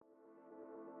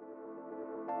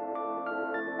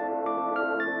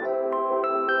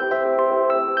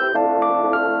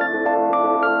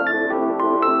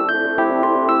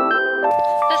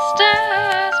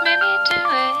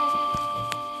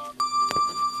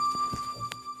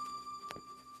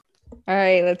All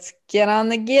right, let's get on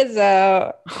the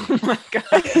gizzo. Oh my God.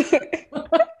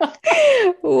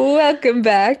 Welcome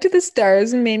back to The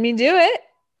Stars Made Me Do It.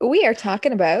 We are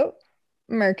talking about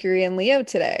Mercury and Leo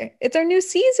today. It's our new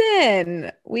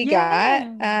season. We got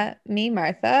Yeah. me,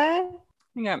 Martha.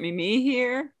 You got me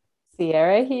here.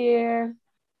 Sierra here.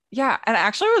 Yeah. And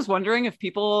actually, I was wondering if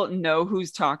people know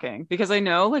who's talking because I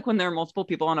know like when there are multiple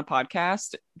people on a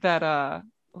podcast that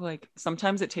like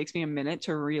sometimes it takes me a minute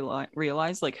to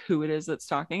realize like who it is that's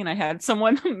talking. And I had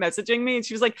someone messaging me and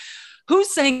she was like,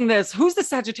 "Who's saying this? Who's the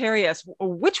Sagittarius?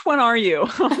 Which one are you?"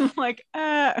 I'm like,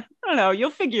 I don't know.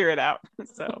 You'll figure it out.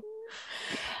 So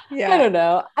I Yeah. don't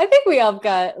know. I think we all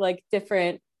got like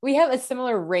different, we have a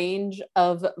similar range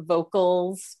of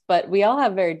vocals, but we all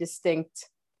have very distinct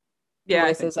yeah, I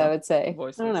think voices, I so. would say. I don't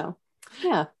Voices. know.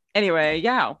 Yeah. Anyway,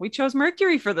 yeah, we chose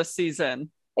Mercury for this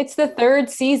season. It's the third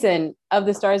season of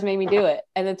The Stars Made Me Do It.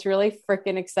 And it's really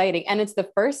freaking exciting. And it's the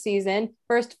first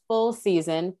full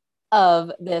season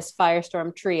of this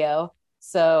Firestorm trio.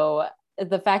 So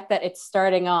the fact that it's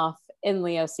starting off in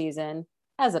Leo season,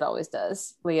 as it always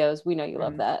does, Leos, we know you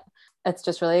love Mhm. that. It's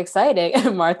just really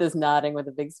exciting. Martha's nodding with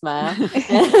a big smile.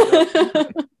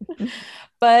 Yep.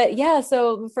 But yeah,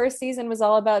 so the first season was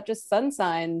all about just sun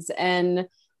signs. And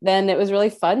then it was really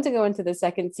fun to go into the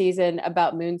second season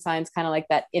about moon signs, kind of like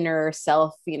that inner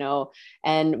self,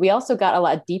 And we also got a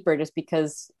lot deeper just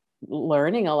because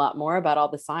learning a lot more about all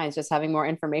the signs, just having more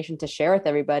information to share with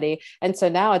everybody. And so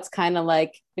now it's kind of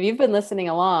like if you've been listening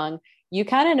along, you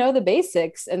kind of know the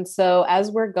basics. And so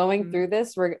as we're going Mhm. through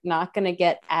this, we're not going to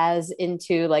get as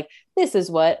into like, this is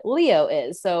what Leo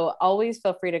is. So always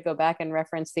feel free to go back and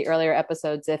reference the earlier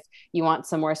episodes if you want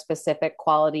some more specific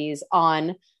qualities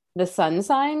on the sun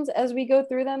signs as we go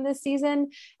through them this season.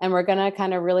 And we're going to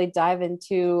kind of really dive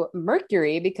into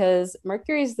Mercury because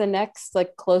Mercury is the next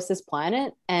like closest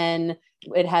planet. And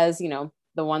it has,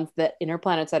 the ones that inner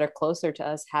planets that are closer to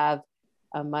us have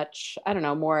a much, I don't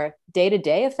know, more day to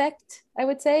day effect, I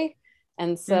would say.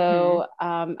 And Mhm. so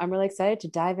I'm really excited to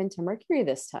dive into Mercury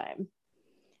this time.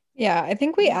 Yeah, I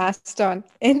think we Yeah. asked on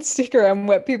Instagram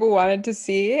what people wanted to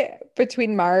see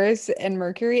between Mars and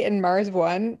Mercury, and Mars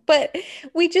won, but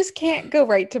we just can't go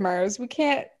right to Mars. We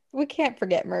can't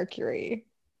forget Mercury.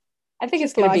 I think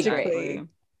it's Just going to be great. Exactly. logically.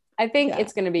 I think Yeah.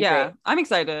 it's going to be Yeah, great. I'm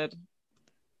excited.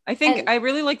 I think And I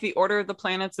really like the order of the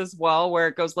planets as well, where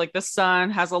it goes like the sun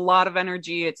has a lot of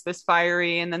energy, it's this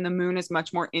fiery, and then the moon is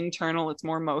much more internal, it's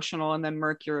more emotional, and then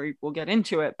Mercury will get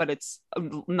into it, but it's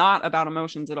not about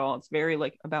emotions at all. It's very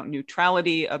like about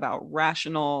neutrality, about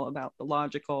rational, about the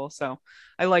logical. So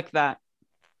I like that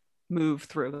move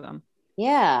through them.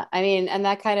 yeah, I mean, and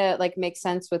that kind of like makes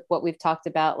sense with what we've talked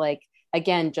about, like,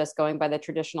 again, just going by the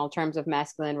traditional terms of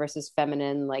masculine versus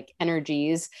feminine, like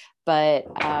energies. But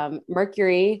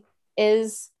Mercury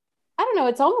is, I don't know,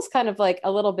 it's almost kind of like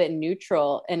a little bit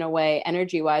neutral in a way,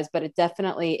 energy wise, but it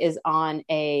definitely is on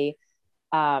an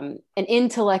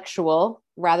intellectual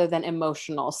rather than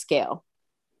emotional scale.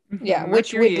 Yeah, Mhm.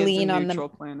 which Mercury would is a lean on the neutral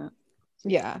planet.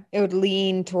 yeah, it would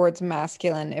lean towards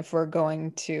masculine if we're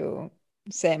going to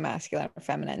say masculine or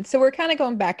feminine. So we're kind of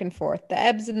going back and forth, the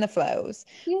ebbs and the flows,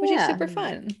 which is Yeah. super Mhm.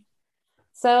 fun.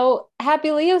 So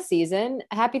happy Leo season,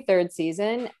 happy third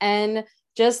season. And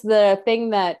just the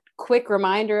thing that quick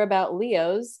reminder about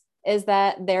Leos is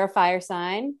that they're a fire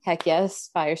sign. Heck yes,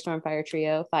 firestorm, fire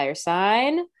trio, fire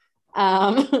sign.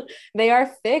 Um, they are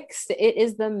fixed. It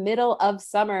is the middle of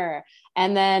summer.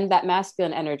 And then that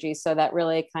masculine energy. So that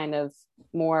really kind of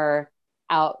more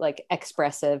out like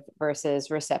expressive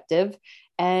versus receptive.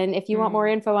 And if you want more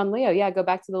Mhm. info on Leo, yeah, go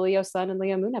back to the Leo sun and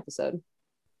Leo moon episode.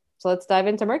 So let's dive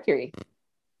into Mercury.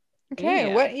 Okay,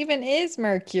 Yeah. what even is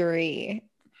Mercury?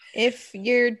 If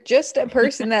you're just a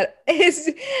person that is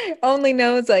only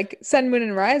knows like sun, moon,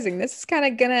 and rising, this is kind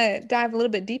of gonna dive a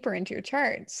little bit deeper into your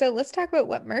chart. So let's talk about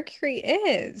what Mercury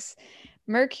is.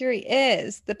 Mercury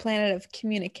is the planet of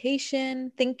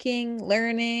communication, thinking,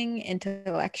 learning,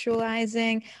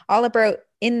 intellectualizing, all about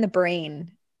in the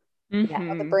brain, Yeah.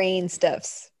 all the Mhm. brain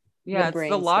stuffs. The Yeah, it's the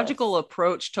brain logical stuff.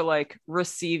 approach to like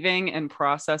receiving and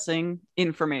processing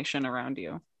information around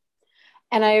you.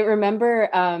 And I remember,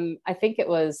 I think it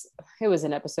was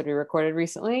an episode we recorded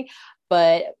recently,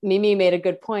 but Mimi made a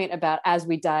good point about as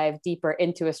we dive deeper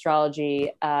into astrology,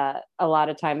 a lot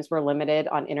of times we're limited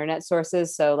on internet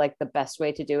sources. So like the best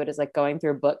way to do it is like going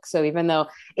through books. So even though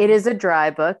it is a dry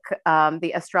book,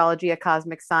 the Astrology of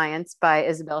Cosmic Science by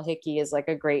Isabel Hickey is like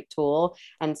a great tool.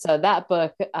 And so that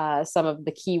book, some of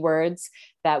the keywords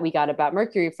that we got about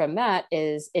Mercury from that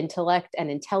is intellect and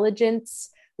intelligence,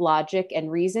 logic and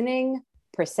reasoning,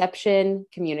 perception,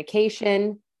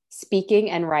 communication, speaking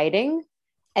and writing.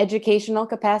 educational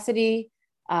capacity,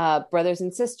 brothers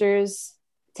and sisters,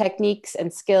 techniques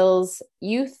and skills,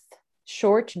 youth,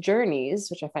 short journeys,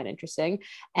 which I find interesting.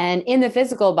 And in the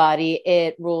physical body,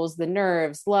 it rules the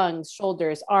nerves, lungs,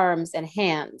 shoulders, arms, and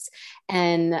hands.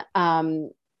 And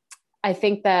I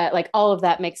think that like all of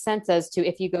that makes sense as to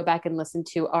if you go back and listen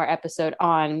to our episode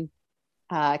on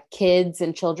kids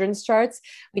and children's charts,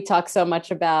 we talk so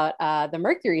much about the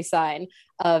Mercury sign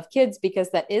of kids because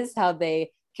that is how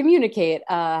they communicate,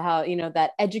 how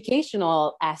that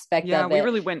educational aspect of we it.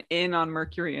 really went in on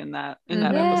Mercury in that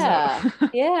Yeah, episode.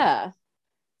 yeah.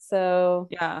 So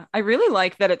yeah, I really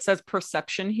like that it says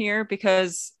perception here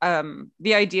because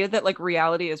the idea that like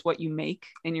reality is what you make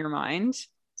in your mind.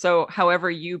 So however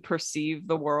you perceive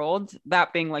the world,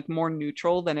 that being like more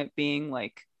neutral than it being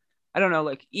like, I don't know,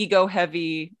 like ego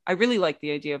heavy. I really like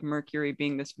the idea of Mercury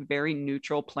being this very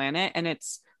neutral planet, and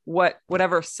it's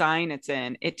whatever sign it's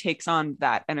in, it takes on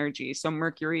that energy. So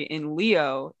Mercury in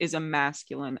Leo is a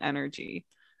masculine energy.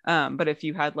 But if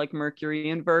you had like Mercury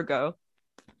in Virgo,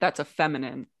 that's a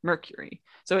feminine Mercury.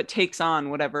 So it takes on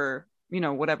whatever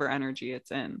energy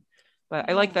it's in. But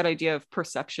I like that idea of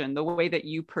perception, the way that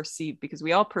you perceive, because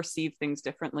we all perceive things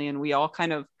differently and we all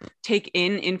kind of take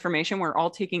in information. We're all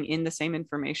taking in the same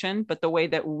information, but the way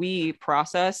that we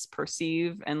process,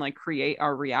 perceive, and like create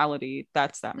our reality,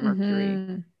 that's that Mercury.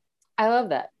 Mm-hmm. I love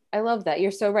that. I love that.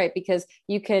 You're so right because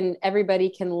everybody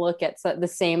can look at the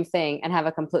same thing and have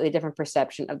a completely different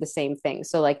perception of the same thing.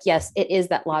 So like, yes, it is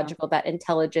that logical, that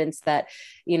intelligence, that,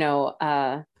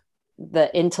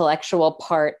 the intellectual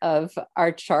part of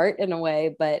our chart in a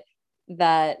way, but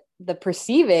that the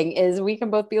perceiving is we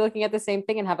can both be looking at the same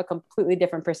thing and have a completely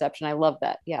different perception. I love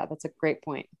that. Yeah, that's a great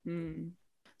point.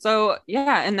 So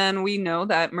yeah, and then we know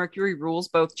that Mercury rules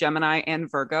both Gemini and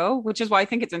Virgo, which is why I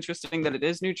think it's interesting that it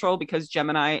is neutral because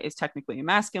Gemini is technically a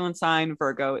masculine sign,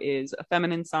 Virgo is a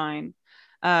feminine sign.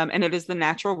 And it is the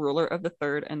natural ruler of the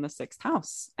third and the sixth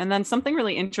house. And then something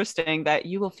really interesting that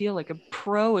you will feel like a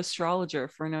pro astrologer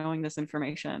for knowing this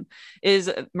information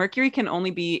is Mercury can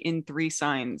only be in 3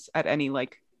 signs at any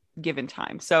like given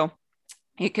time. So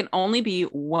it can only be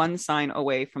 1 sign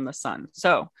away from the sun.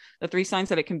 So the 3 signs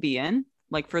that it can be in,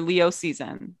 like for Leo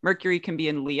season, Mercury can be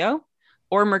in Leo,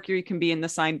 or Mercury can be in the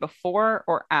sign before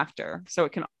or after. So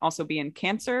it can also be in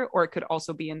Cancer, or it could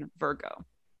also be in Virgo.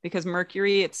 Because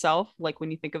Mercury itself, like when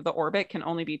you think of the orbit, can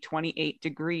only be 28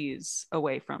 degrees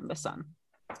away from the sun.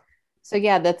 So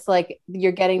yeah, that's like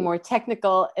you're getting more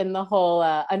technical in the whole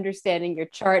understanding your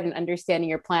chart and understanding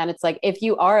your planets. Like if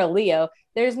you are a Leo,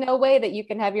 there's no way that you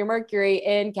can have your Mercury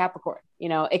in Capricorn.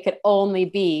 It could only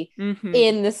be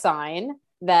in the sign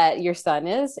that your sun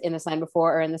is, in the sign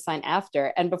before or in the sign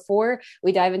after. And before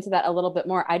we dive into that a little bit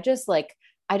more, I just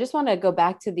want to go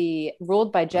back to the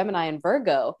ruled by Gemini and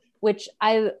Virgo, which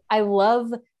I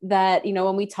love that,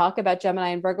 when we talk about Gemini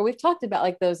and Virgo, we've talked about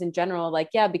like those in general, like,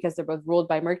 yeah, because they're both ruled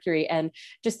by Mercury. And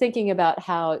just thinking about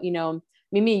how,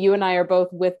 Mimi, you and I are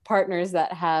both with partners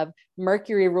that have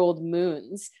Mercury ruled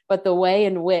moons, but the way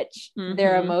in which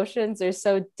their emotions are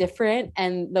so different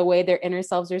and the way their inner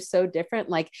selves are so different,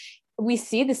 like we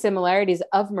see the similarities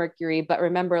of Mercury, but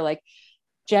remember like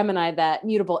Gemini, that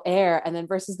mutable air, and then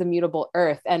versus the mutable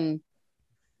earth. And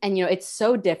it's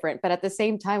so different, but at the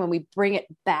same time when we bring it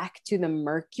back to the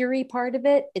Mercury part of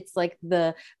it, it's like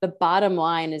the bottom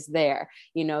line is there,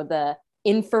 the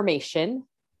information,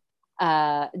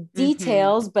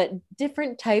 details, but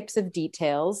different types of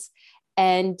details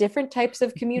and different types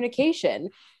of communication.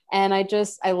 And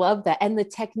I love that. And the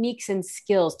techniques and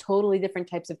skills, totally different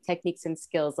types of techniques and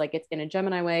skills. Like it's in a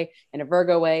Gemini way, in a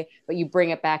Virgo way, but you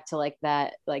bring it back to like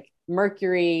that, like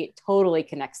Mercury totally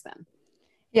connects them.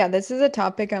 Yeah, this is a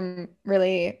topic I'm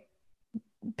really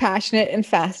passionate and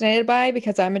fascinated by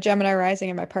because I'm a Gemini rising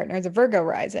and my partner is a Virgo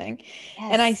rising.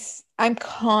 Yes. And I'm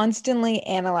constantly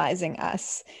analyzing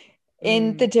us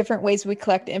in the different ways we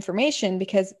collect information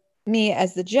because me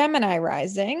as the Gemini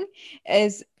rising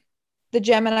is the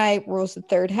Gemini rules the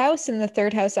 3rd house, and the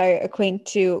 3rd house I equate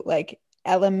to like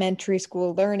elementary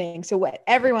school learning. So what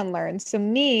everyone learns. So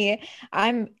me,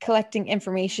 I'm collecting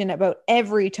information about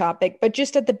every topic, but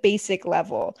just at the basic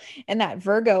level. And that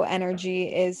Virgo energy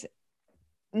is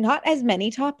not as many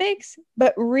topics,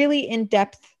 but really in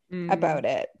depth about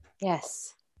it.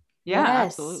 Yes. Yeah,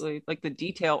 absolutely. Like the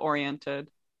detail oriented.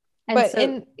 But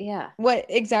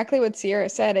what Sierra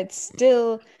said, it's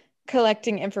still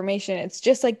collecting information. It's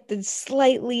just like the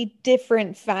slightly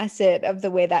different facet of the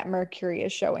way that Mercury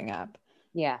is showing up.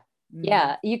 Yeah.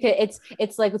 Yeah, you could,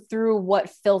 it's like through what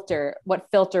filter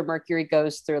Mercury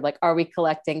goes through. Like, are we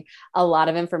collecting a lot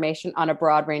of information on a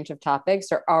broad range of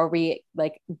topics, or are we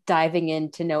like diving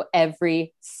in to know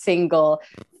every single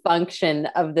function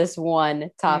of this one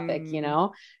topic, you Mm.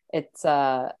 know?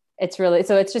 It's really,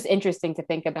 so it's just interesting to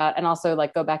think about. And also,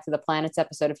 like, go back to the planets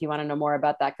episode if you want to know more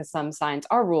about that, because some signs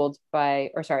are ruled by,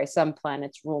 or sorry, some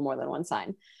planets rule more than one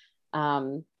sign.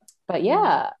 um but Mm.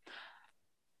 yeah.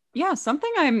 Yeah,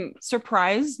 something I'm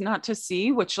surprised not to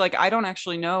see, which like I don't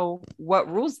actually know what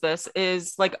rules this,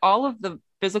 is like all of the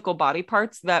physical body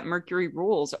parts that Mercury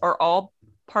rules are all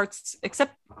parts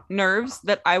except nerves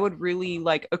that I would really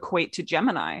like equate to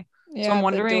Gemini. So I'm Yeah, the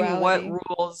wondering what duality.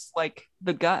 rules like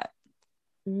the gut,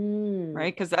 Mm.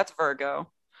 right? Because that's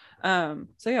Virgo.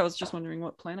 So yeah, I was just wondering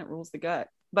what planet rules the gut.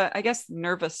 But I guess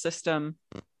nervous system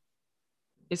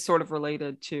is sort of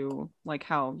related to like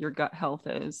how your gut health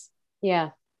is.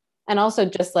 Yeah. And also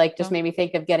just So made me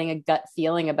think of getting a gut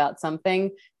feeling about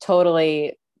something.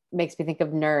 Totally makes me think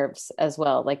of nerves as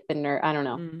well. Like the nerve, I don't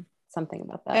know, mm, something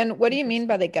about that. And what do you mean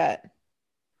by interesting. the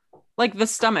gut? Like the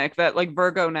stomach, that like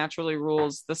Virgo naturally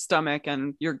rules the stomach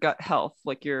and your gut health,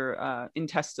 like your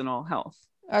intestinal health.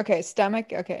 Okay,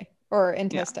 stomach. Okay, or Yeah,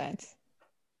 intestines.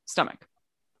 stomach.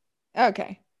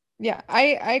 Okay. Yeah,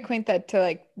 I acquaint that to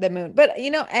like the moon. But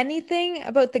anything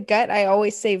about the gut, I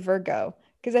always say Virgo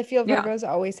because I feel Yeah, Virgos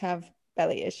always have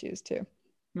belly issues too.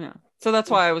 yeah. So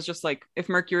that's why I was just like, if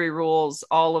Mercury rules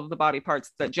all of the body parts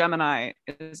that Gemini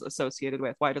is associated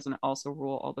with, why doesn't it also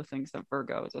rule all the things that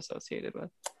Virgo is associated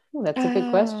with? Oh, that's a good Oh,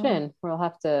 question. We'll Uh,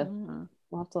 have to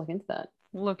look into that.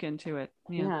 look into it.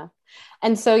 Yeah. Yeah.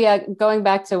 And so, yeah, going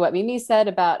back to what Mimi said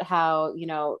about how,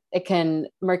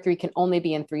 Mercury can only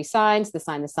be in three signs: the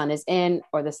sign the sun is in,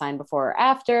 or the sign before or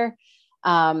after.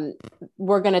 Um,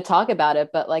 we're going to talk about it,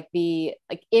 but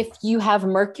if you have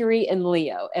Mercury in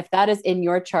Leo, if that is in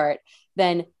your chart,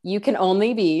 then you can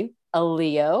only be a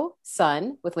Leo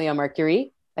sun with Leo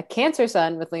Mercury, a Cancer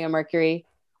sun with Leo Mercury,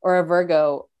 or a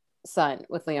Virgo sun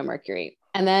with Leo Mercury.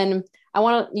 And then I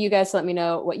want you guys to let me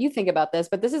know what you think about this,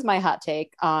 but this is my hot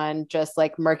take on just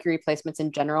like Mercury placements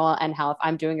in general, and how if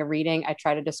I'm doing a reading, I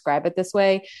try to describe it this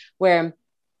way, where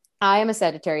I am a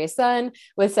Sagittarius sun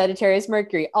with Sagittarius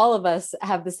Mercury. All of us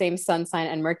have the same sun sign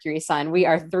and Mercury sign. We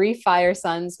are Mm. three fire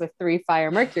suns with three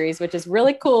fire Mercuries, which is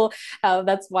really cool.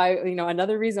 That's why,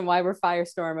 another reason why we're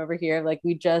firestorm over here. Like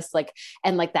we just like,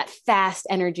 and like that fast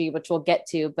energy, which we'll get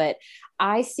to. But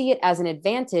I see it as an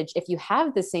advantage if you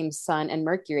have the same sun and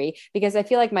Mercury, because I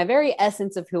feel like my very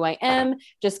essence of who I am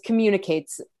just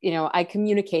communicates, I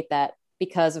communicate that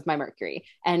because of my Mercury.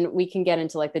 And we can get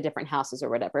into like the different houses or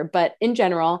whatever. But in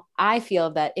general, I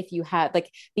feel that if you have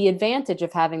like the advantage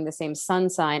of having the same sun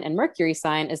sign and Mercury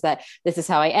sign is that this is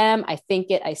how I am. I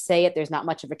think it, I say it. There's not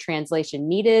much of a translation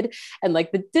needed. And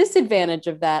like the disadvantage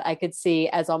of that, I could see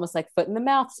as almost like foot in the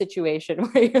mouth situation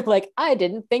where you're like, I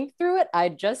didn't think through it. I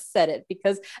just said it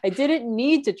because I didn't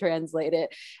need to translate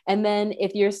it. And then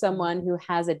if you're someone who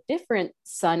has a different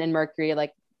sun and Mercury,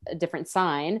 like a different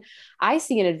sign, I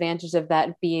see an advantage of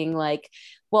that being like,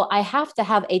 well, I have to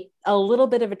have a little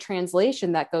bit of a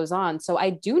translation that goes on. So I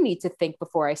do need to think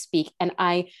before I speak. And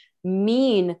I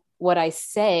mean what I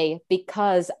say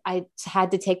because I had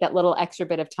to take that little extra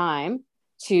bit of time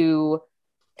to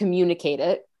communicate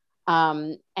it.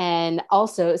 And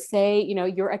also say,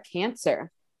 you're a Cancer.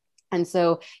 And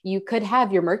so you could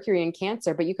have your Mercury in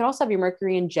Cancer, but you could also have your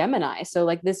Mercury in Gemini. So,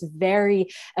 like this very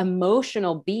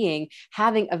emotional being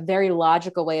having a very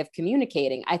logical way of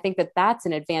communicating. I think that that's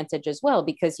an advantage as well,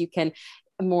 because you can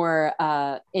more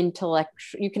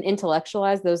you can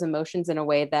intellectualize those emotions in a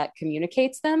way that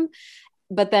communicates them.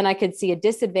 But then I could see a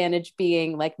disadvantage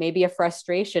being like maybe a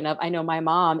frustration of, I know my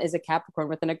mom is a Capricorn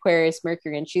with an Aquarius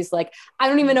Mercury, and she's like, I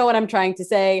don't even know what I'm trying to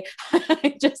say.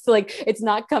 Just like it's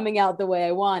not coming out the way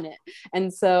I want it.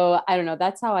 And so I don't know.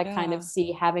 That's how I kind of Yeah.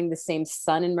 see having the same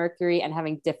sun and Mercury and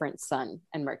having different sun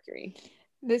and Mercury.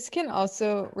 this can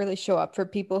also really show up for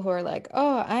people who are like,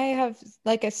 oh, I have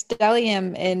like a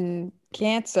stellium in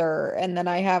Cancer, and then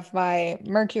I have my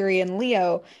Mercury in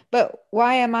Leo. But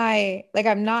why am I like,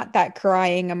 I'm not that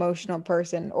crying emotional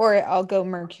person, or I'll go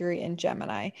Mercury in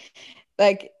Gemini.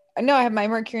 Like, no, I have my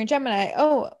Mercury in Gemini.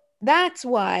 Oh, that's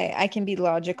why I can be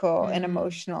logical and Mm.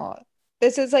 emotional.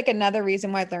 This is like another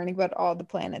reason why learning about all the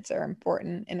planets are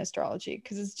important in astrology,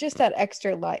 because it's just that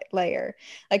extra layer.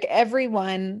 Like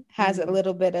everyone has a Mm.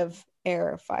 little bit of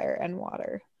air, fire, and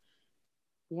water.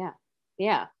 Yeah.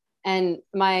 Yeah. And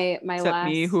my Except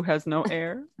me, last who has no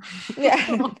air. Yeah.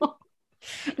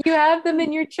 you have them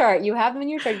in your chart. You have them in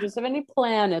your chart. You just have any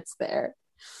planets there.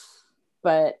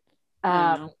 But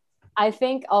I um know. I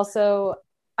think also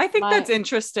I think My that's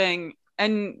interesting.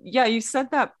 And yeah, you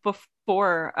said that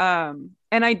before.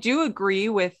 And I do agree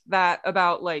with that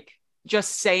about like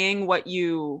just saying what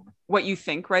you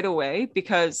think right away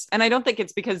because and I don't think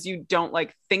it's because you don't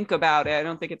like think about it. I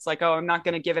don't think it's like, oh, I'm not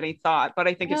going to give any thought, but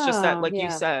I think it's just that no, like you yeah.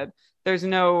 said, there's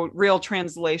no real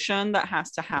translation that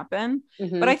has to happen. But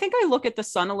Hmm. I think I look at the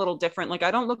sun a little different. Like I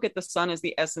don't look at the sun as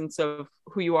the essence of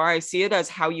who you are. I see it as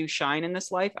how you shine in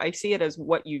this life. I see it as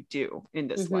what you do in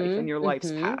this life Hmm. and your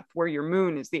life's Hmm. path, where your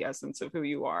moon is the essence of who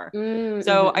you are.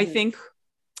 So I Mm-hmm. think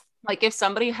like if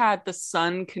somebody had the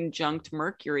sun conjunct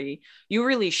Mercury, you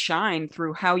really shine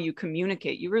through how you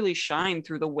communicate. You really shine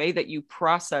through the way that you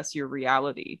process your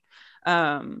reality.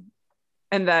 Um,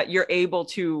 and that you're able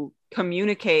to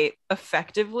communicate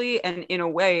effectively and in a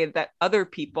way that other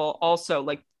people also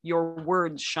like your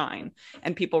words shine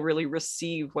and people really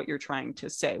receive what you're trying to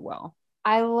say well.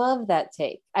 I love that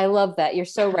take. I love that. You're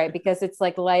so right because it's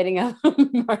like lighting up.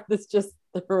 Martha's just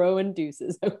throwing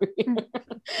deuces over here.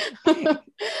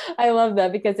 I love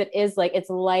that because it is like it's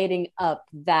lighting up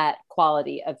that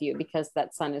quality of you because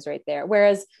that sun is right there.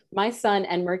 Whereas my sun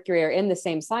and Mercury are in the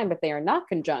same sign, but they are not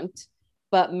conjunct.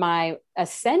 But my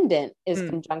ascendant is Mm,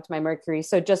 conjunct my Mercury.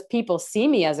 So just people see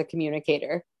me as a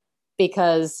communicator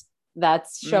because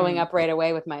that's showing mm, up right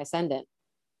away with my ascendant.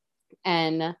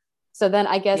 And so then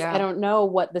I guess I yeah. don't know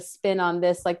what the spin on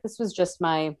this, like this was just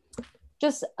my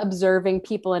just observing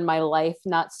people in my life,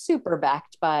 not super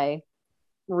backed by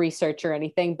research or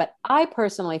anything, but I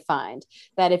personally find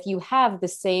that if you have the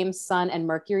same sun and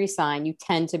Mercury sign, you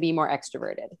tend to be more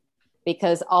extroverted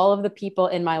because all of the people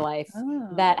in my life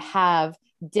that Oh. have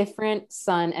different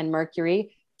sun and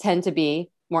Mercury tend to be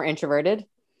more introverted.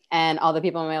 And all the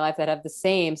people in my life that have the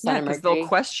same sun Yeah, and because they'll Mercury,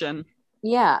 question.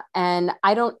 yeah. And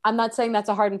I'm not saying that's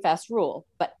a hard and fast rule,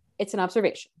 but it's an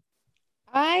observation.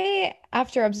 I,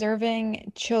 after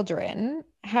observing children,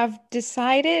 have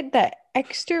decided that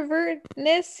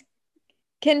extrovertness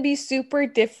can be super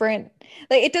different.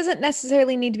 Like it doesn't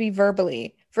necessarily need to be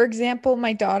verbally. For example,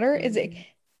 my daughter is Mm.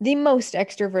 the most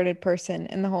extroverted person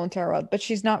in the whole entire world, but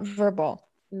she's not verbal.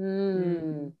 Mm.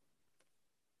 Mm.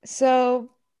 So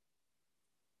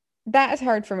that is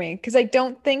hard for me because I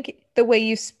don't think the way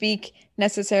you speak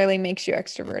necessarily makes you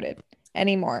extroverted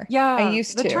anymore. I Yeah,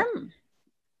 used to.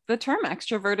 the term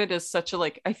extroverted is such a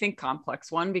like I think complex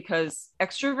one because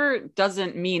extrovert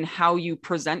doesn't mean how you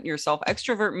present yourself.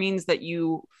 Extrovert means that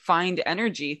you find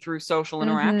energy through social Hmm.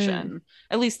 interaction.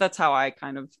 At least that's how I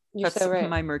kind of You're that's so right.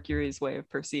 my Mercury's way of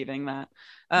perceiving that.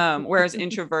 Whereas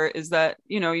introvert is that,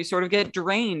 you know, you sort of get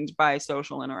drained by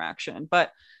social interaction.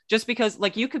 But just because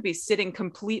like you could be sitting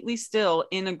completely still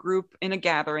in a group, in a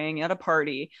gathering, at a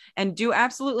party, and do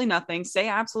absolutely nothing, say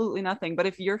absolutely nothing. But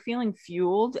if you're feeling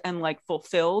fueled and like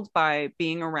fulfilled by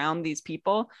being around these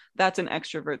people, that's an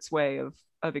extrovert's way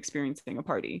of experiencing a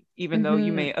party, even though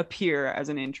you Hmm. may appear as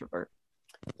an introvert.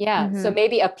 Yeah. So Hmm.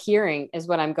 maybe appearing is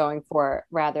what I'm going for,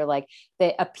 rather like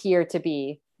they appear to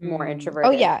be more Mm. Oh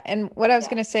introverted. yeah, and what I was Yeah.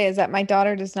 gonna say is that my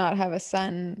daughter does not have a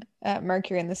sun,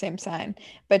 Mercury in the same sign,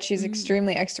 but she's Mm.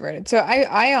 extremely extroverted. So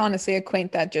I honestly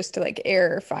acquaint that just to like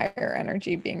air, fire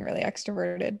energy being really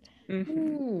extroverted.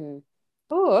 Mm-hmm. Hmm.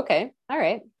 Oh, okay. All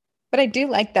right. But I do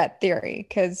like that theory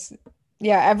because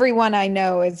yeah, everyone I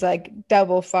know is like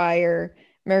double fire,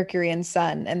 Mercury and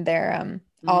Sun, and they're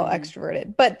all Mm.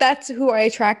 extroverted. But that's who I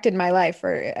attracted in my life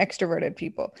for extroverted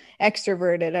people.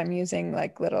 Extroverted, I'm using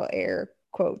like little air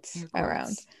quotes Air around.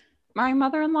 quotes. My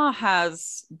mother-in-law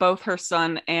has both her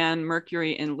sun and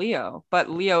Mercury in Leo, but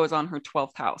Leo is on her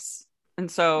 12th house.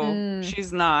 And so Mm,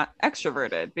 she's not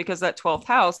extroverted because that 12th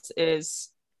house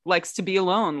is likes to be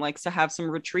alone, likes to have some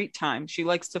retreat time. She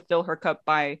likes to fill her cup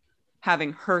by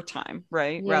having her time,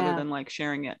 right? Rather Yeah. than like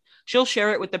sharing it. She'll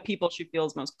share it with the people she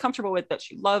feels most comfortable with, that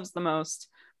she loves the most,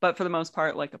 but for the most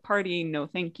part, like a party, no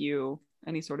thank you,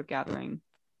 any sort of gathering.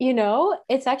 You know,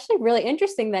 it's actually really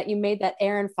interesting that you made that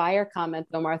air and fire comment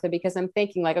though, Martha, because I'm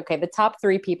thinking like, okay, the top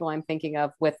three people I'm thinking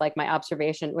of with like my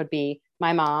observation would be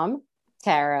my mom,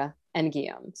 Tara, and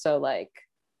Guillaume. So like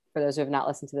for those who have not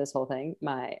listened to this whole thing,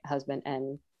 my husband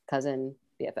and cousin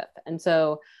BFF. And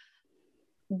so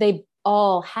they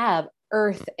all have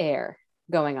earth air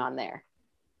going on there,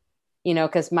 you know,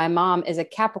 because my mom is a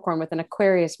Capricorn with an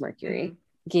Aquarius Mercury. Mm.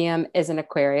 Guillaume is an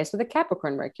Aquarius with a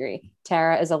Capricorn Mercury.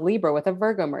 Tara is a Libra with a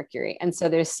Virgo Mercury. And so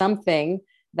there's something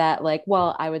that, like,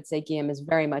 well, I would say Guillaume is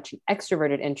very much an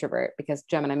extroverted introvert because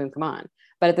Gemini moon, come on.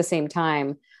 But at the same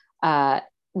time, uh,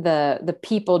 the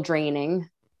people draining,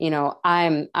 you know, I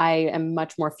am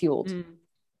much more fueled. Mm.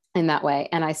 in that way.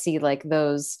 And I see like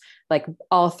those, like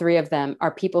all three of them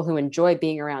are people who enjoy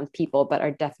being around people, but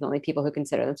are definitely people who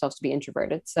consider themselves to be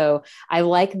introverted. So I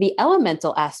like the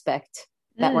elemental aspect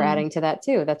that we're adding to that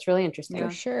too. That's really interesting.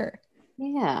 For sure.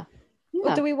 Yeah.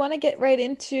 Well, do we want to get right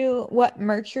into what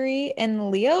Mercury and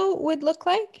Leo would look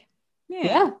like?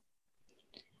 Yeah.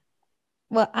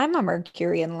 Well, I'm a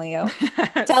Mercury and Leo.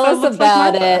 Tell us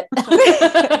about it.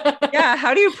 Yeah.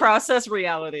 How do you process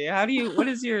reality? What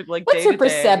is your like what's your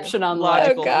perception on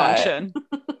logical function?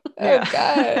 Oh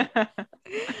God.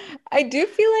 I do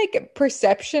feel like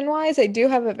perception wise, I do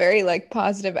have a very like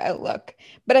positive outlook.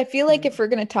 But I feel like if we're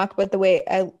going to talk about the way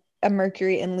a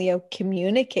Mercury and Leo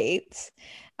communicates,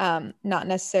 not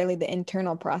necessarily the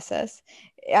internal process,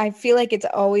 I feel like it's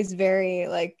always very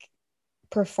like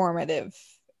performative.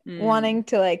 Wanting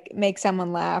to like make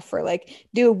someone laugh or like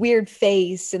do a weird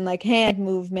face and like hand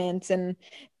movements and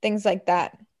things like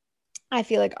that. I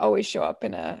feel like always show up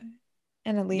in a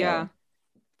Leo. Yeah.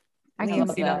 I Leo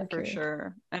can see that for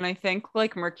sure. And I think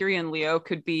like Mercury and Leo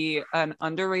could be an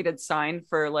underrated sign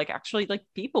for like actually like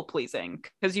people pleasing,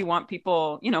 because you want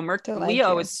people, you know,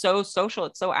 Leo is so social,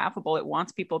 it's so affable, it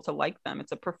wants people to like them,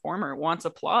 it's a performer, it wants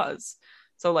applause.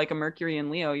 So like a Mercury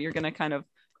and Leo, you're going to kind of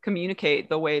communicate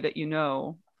the way that you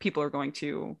know people are going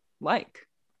to like.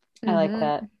 I like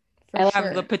that. I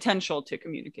have the potential to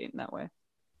communicate in that way.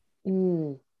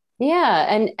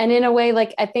 Yeah, and in a way,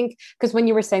 like I think because when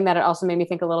you were saying that, it also made me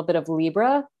think a little bit of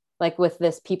Libra, like with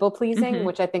this people pleasing,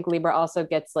 which I think Libra also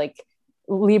gets like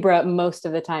Libra most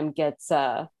of the time gets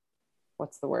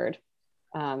what's the word?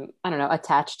 I don't know,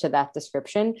 attached to that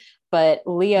description. But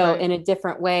Leo, in a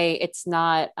different way, it's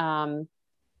not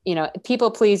you know,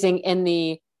 people pleasing in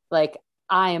the like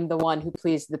I am the one who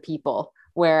pleased the people.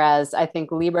 Whereas I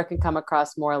think Libra can come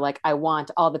across more like I want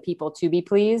all the people to be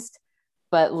pleased.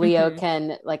 But Leo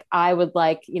can like, I would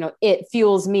like, you know, it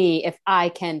fuels me if I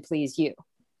can please you,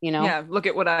 you know? Yeah. Look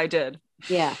at what I did.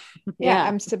 Yeah.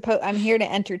 I'm here to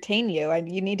entertain you.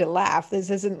 You need to laugh. This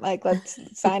isn't like, let's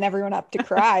sign everyone up to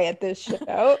cry at this show.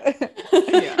 Well,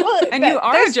 and you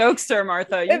are a jokester,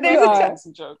 Martha. You are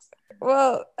some jokes.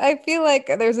 Well, I feel like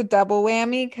there's a double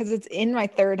whammy because it's in my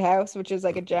third house, which is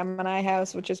like a Gemini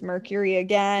house, which is Mercury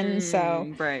again.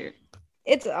 So right.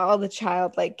 It's all the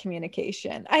childlike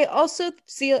communication. I also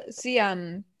see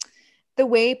the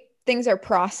way things are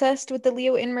processed with the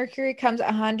Leo in Mercury comes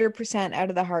 100% out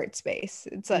of the heart space.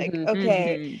 It's like,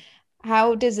 okay,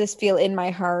 how does this feel in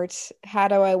my heart? How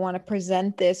do I want to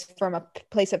present this from a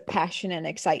place of passion and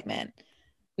excitement?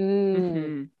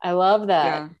 I love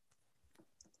that.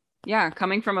 Yeah,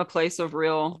 coming from a place of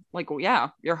real, like,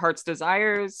 your heart's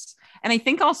desires. And I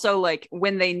think also, like,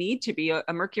 when they need to be, a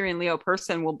Mercury and Leo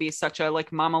person will be such a,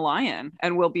 like, mama lion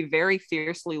and will be very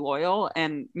fiercely loyal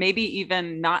and maybe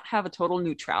even not have a total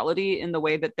neutrality in the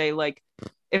way that they, like,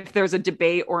 if there's a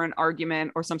debate or an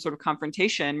argument or some sort of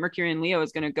confrontation, Mercury and Leo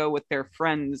is going to go with their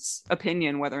friend's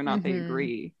opinion, whether or not they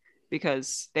agree,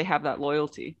 because they have that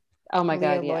loyalty. Oh my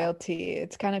God, loyalty.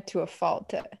 It's kind of to a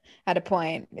fault at a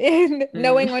point.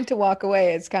 Knowing when to walk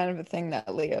away is kind of a thing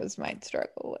that Leos might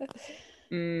struggle with.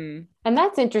 And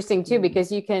that's interesting too,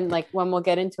 because you can, like, when we'll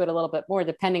get into it a little bit more,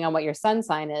 depending on what your sun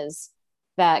sign is,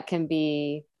 that can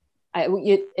be,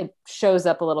 it shows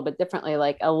up a little bit differently.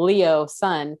 Like a Leo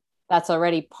sun, that's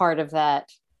already part of that,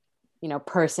 you know,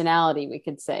 personality, we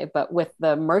could say. But with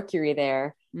the Mercury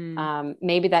there,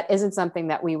 maybe that isn't something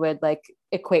that we would like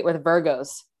equate with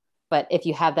Virgos. But if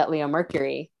you have that Leo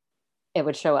Mercury, it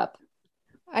would show up.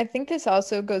 I think this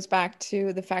also goes back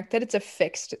to the fact that it's a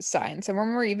fixed sign. So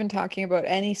when we're even talking about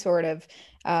any sort of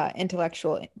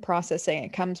intellectual processing,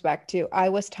 it comes back to, I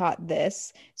was taught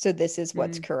this, so this is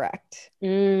what's correct.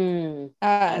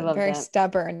 I love very that.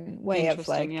 Stubborn way of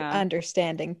like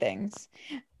understanding things.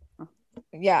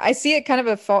 Yeah, I see it kind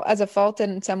of as a fault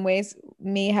in some ways,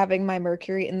 me having my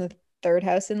Mercury in the third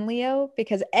house in Leo,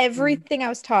 because everything I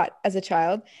was taught as a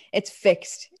child, it's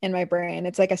fixed in my brain.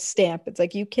 It's like a stamp. It's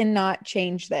like, you cannot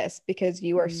change this because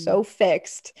you are so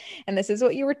fixed and this is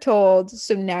what you were told.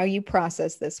 So now you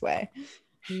process this way.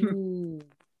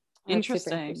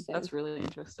 Interesting. That's really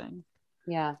interesting.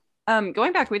 Yeah.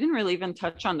 Going back, we didn't really even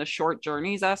touch on the short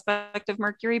journeys aspect of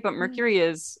Mercury, but Mercury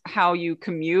is how you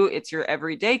commute. It's your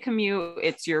everyday commute.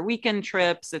 It's your weekend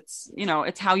trips. It's, you know,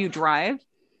 it's how you drive.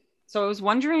 So I was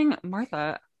wondering,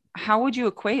 Martha, how would you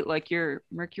equate like your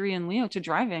Mercury and Leo to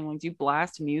driving? Like, do you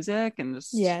blast music and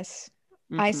just... Yes.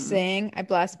 I sing, I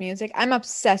blast music. I'm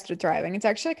obsessed with driving. It's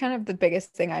actually kind of the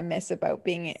biggest thing I miss about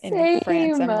being in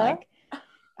France.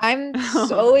 I'm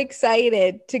so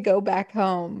excited to go back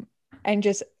home and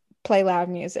just play loud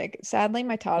music. Sadly,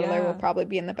 my toddler will Yeah. probably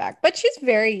be in the back, but she's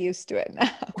very used to it now.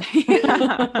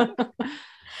 Yeah.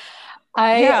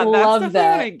 I Yeah, that's love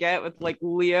definitely what I that. get with like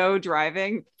Leo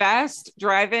driving, fast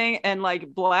driving and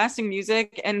like blasting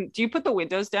music. And do you put the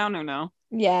windows down or no?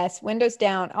 Yes, windows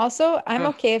down. Also, I'm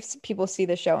Ugh. okay if people see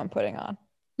the show I'm putting on.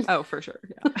 Oh, for sure.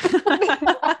 Yeah.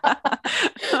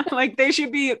 Like they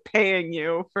should be paying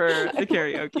you for the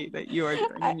karaoke that you are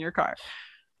doing I, in your car.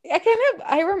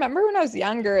 I remember when I was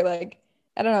younger, like,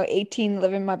 I don't know, 18,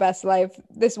 living my best life.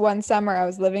 This one summer, I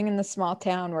was living in the small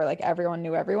town where like everyone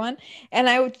knew everyone. And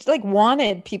I would like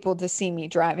wanted people to see me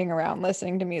driving around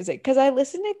listening to music because I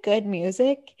listen to good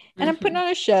music and I'm putting Mhm. on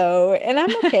a show and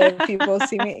I'm okay if people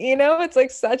see me. It's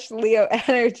like such Leo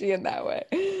energy in that way.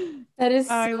 That is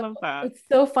I so, love that. it's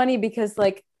so funny because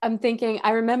like I'm thinking,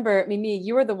 I remember Mimi,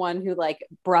 you were the one who like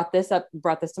brought this to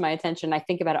my attention. I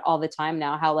think about it all the time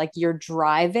now, how like your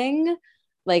driving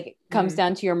like comes Mm.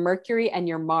 down to your Mercury and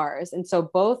your Mars. And so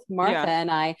both Martha Yeah.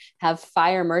 and I have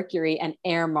fire Mercury and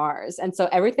air Mars. And so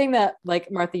everything that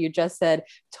like Martha, you just said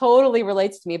totally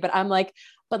relates to me, but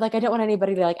like I don't want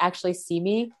anybody to like actually see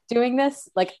me doing this.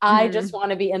 Like I just Mhm. want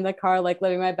to be in the car, like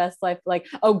living my best life. Like,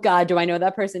 oh God, do I know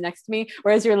that person next to me?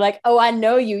 Whereas you're like, oh, I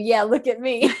know you. Yeah, look at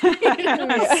me.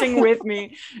 Yeah. Sing with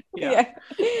me. Yeah.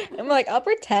 Yeah. I'm like, I'll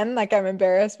pretend like I'm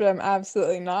embarrassed, but I'm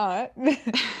absolutely not.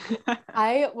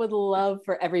 I would love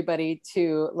for everybody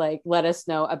to like let us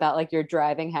know about like your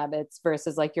driving habits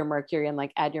versus like your Mercury and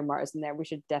like add your Mars in there. We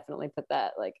should definitely put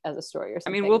that like as a story or I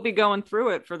mean, we'll something. be going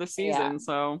through it for the Yeah. season,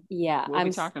 so Yeah. we'll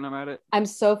be talking about it. I'm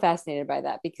so fascinated by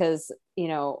that because,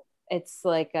 it's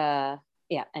like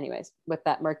yeah, anyways, with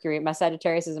that Mercury, my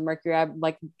Sagittarius is a Mercury. I'm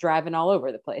like driving all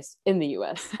over the place in the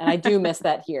US. And I do miss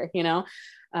that here. Yeah.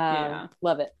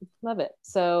 Love it. Love it.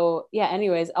 So yeah,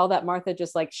 anyways, all that Martha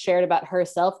just like shared about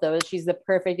herself though, is she's the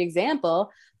perfect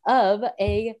example of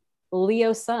a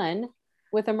Leo sun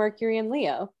with a Mercury in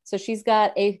Leo. So she's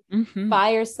got a Hmm.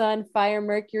 fire sun, fire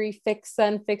Mercury, fixed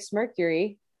sun, fixed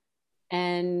Mercury.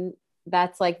 And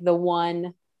that's like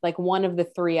one of the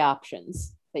three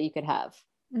options that you could have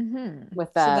with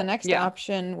So the that. next Yeah.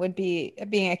 option would be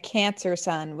being a Cancer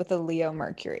sun with a Leo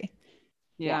Mercury.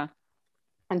 Yeah. Yeah.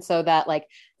 And so that like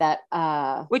that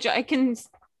Which I can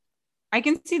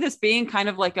see this being kind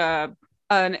of like an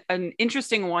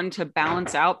interesting one to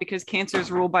balance out because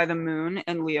Cancer's ruled by the moon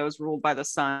and Leo's ruled by the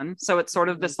sun. So it's sort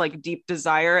of this like deep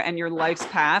desire, and your life's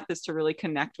path is to really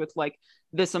connect with like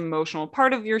this emotional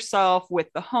part of yourself, with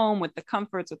the home, with the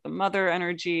comforts, with the mother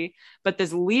energy. But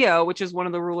this Leo, which is one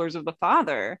of the rulers of the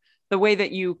father, the way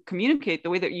that you communicate, the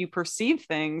way that you perceive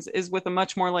things is with a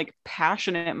much more like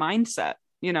passionate mindset.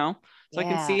 So I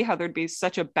can yeah. see how there'd be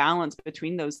such a balance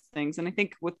between those things. And I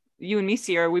think with you and me,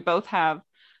 Sierra, we both have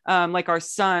like our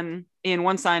sun in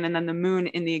one sign and then the moon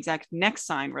in the exact next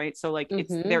sign, right? So like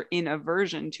Mm-hmm. they're in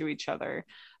aversion to each other.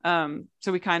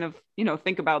 So we kind of,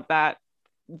 think about that,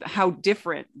 how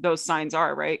different those signs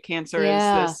are, right? Cancer is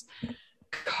Yeah. this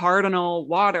cardinal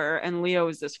water and Leo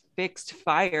is this fixed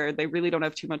fire. They really don't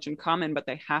have too much in common, but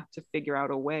they have to figure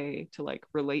out a way to like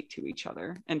relate to each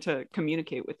other and to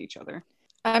communicate with each other.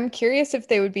 I'm curious if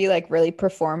they would be like really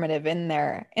performative in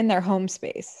their home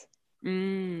space.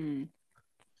 Mm,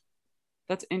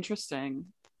 that's interesting.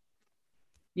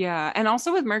 Yeah. And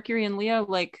also with Mercury and Leo,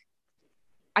 like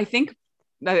I think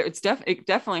that it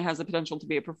definitely has the potential to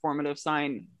be a performative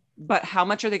sign, but how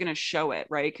much are they going to show it,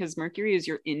 right? Because Mercury is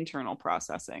your internal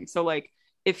processing. So like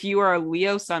if you are a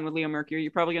Leo sun with Leo Mercury,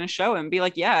 you're probably going to show him, be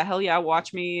like, yeah, hell yeah,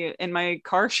 watch me in my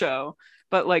car show.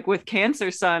 But like with Cancer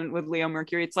sun with Leo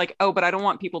Mercury, it's like, oh, but I don't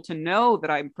want people to know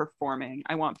that I'm performing.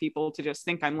 I want people to just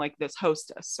think I'm like this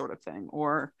hostess sort of thing,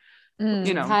 or Which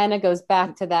you Mm, know, kind of goes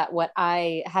back to that what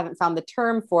I haven't found the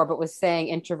term for, but was saying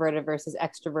introverted versus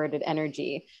extroverted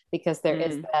energy, because there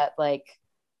is mm, that like,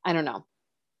 I don't know.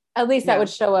 At least that yeah, would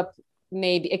show up,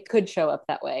 maybe it could show up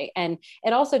that way. And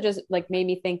it also just like made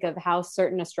me think of how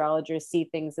certain astrologers see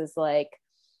things as like,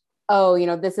 oh,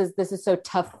 this is so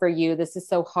tough for you, this is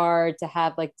so hard to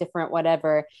have like different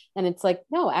whatever. And it's like,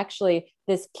 no, actually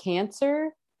this Cancer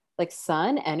like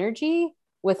sun energy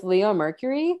with Leo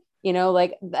Mercury,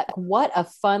 like that, what a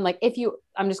fun, like if you,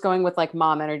 I'm just going with like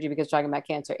mom energy because we're talking about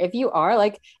Cancer, if you are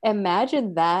like,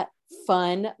 imagine that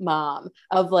fun mom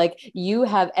of like you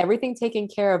have everything taken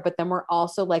care of, but then we're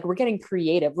also like we're getting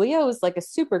creative. Leo is like a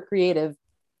super creative,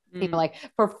 mm, like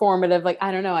performative, like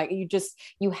I don't know,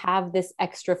 you have this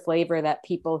extra flavor that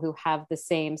people who have the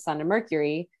same sun and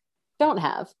Mercury don't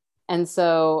have. And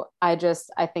so I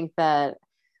think that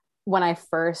when I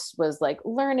first was like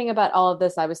learning about all of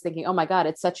this, I was thinking, oh my God,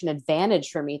 it's such an advantage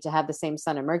for me to have the same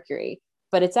sun and Mercury.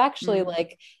 But it's actually mm,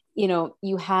 like,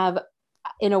 you have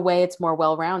in a way it's more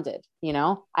well-rounded.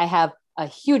 I have a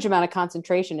huge amount of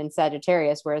concentration in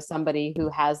Sagittarius, whereas somebody who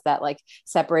has that like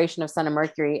separation of Sun and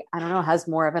Mercury, I don't know, has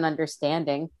more of an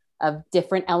understanding of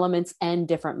different elements and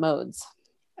different modes.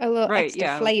 A little Right, extra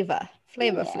yeah. flavor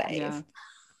Yeah. Yeah.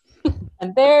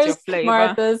 And What's your there's flavor?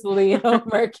 Martha's Leo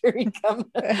Mercury coming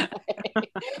away.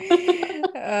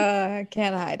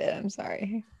 Can't hide it. I'm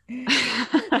sorry.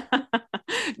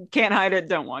 Can't hide it,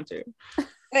 don't want to.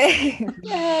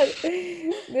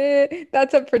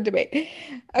 That's up for debate.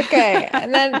 Okay.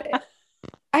 And then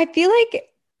I feel like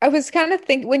I was kind of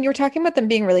thinking when you were talking about them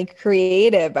being really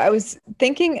creative, I was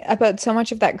thinking about so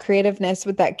much of that creativeness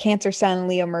with that Cancer Sun,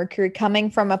 Leo Mercury coming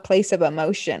from a place of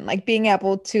emotion, like being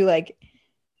able to like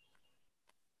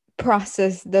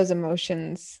process those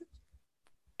emotions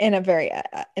in a very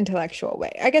intellectual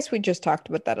way. I guess we just talked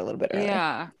about that a little bit earlier.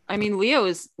 Yeah. I mean, Leo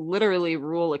is literally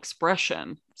rule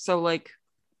expression. So, like,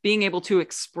 being able to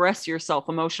express yourself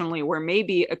emotionally, where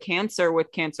maybe a Cancer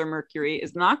with Cancer Mercury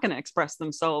is not going to express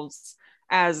themselves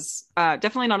as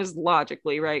definitely not as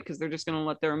logically, right? Because they're just going to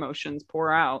let their emotions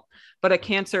pour out. But a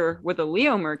Cancer with a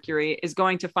Leo Mercury is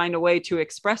going to find a way to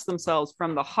express themselves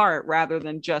from the heart rather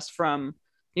than just from,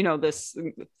 this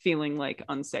feeling like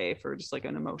unsafe or just like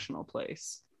an emotional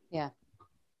place. Yeah.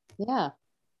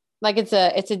 Like it's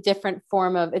a different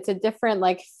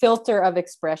like filter of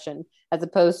expression as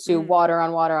opposed to water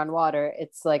on water on water.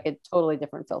 It's like a totally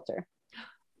different filter.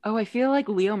 Oh, I feel like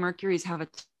Leo Mercuries have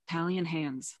Italian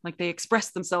hands. Like they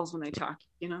express themselves when they talk,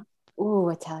 Ooh,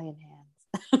 Italian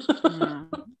hands.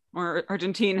 Or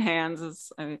Argentine hands,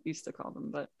 as I used to call them.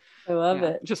 But I love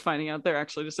it. Just finding out they're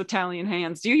actually just Italian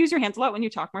hands. Do you use your hands a lot when you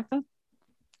talk, Martha?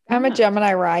 I'm a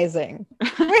Gemini rising.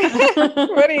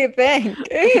 What do you think?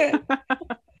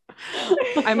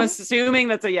 I'm assuming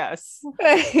that's a yes.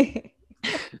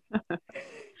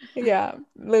 Yeah,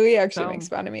 Louis actually makes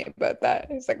fun of me about that.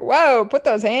 He's like, "Whoa, put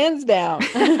those hands down.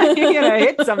 You're gonna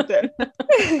hit something."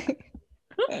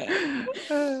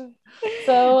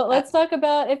 So let's talk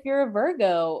about if you're a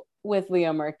Virgo with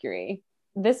Leo Mercury.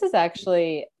 This is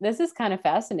kind of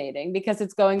fascinating because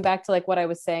it's going back to like what I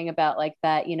was saying about like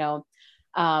that,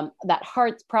 that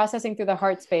heart processing through the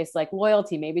heart space, like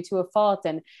loyalty maybe to a fault,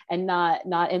 and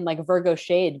not in like Virgo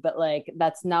shade, but like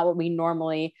that's not what we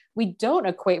don't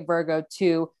equate Virgo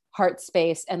to heart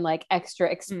space and like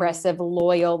extra expressive,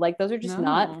 loyal, like those are just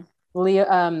not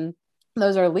Leo.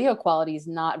 Those are Leo qualities,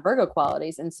 not Virgo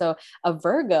qualities. And so a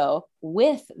Virgo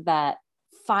with that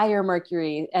fire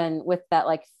Mercury and with that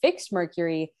like fixed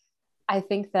Mercury, I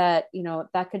think that,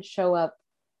 that could show up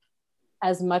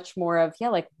as much more of,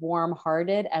 like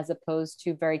warm-hearted as opposed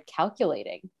to very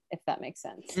calculating, if that makes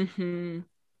sense. Mm-hmm.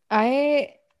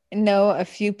 I know a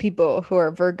few people who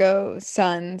are Virgo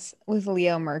suns with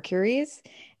Leo Mercuries,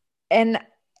 and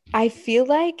I feel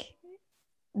like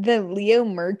the Leo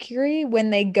Mercury, when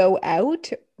they go out,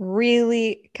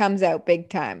 really comes out big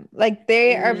time. Like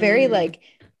they are very like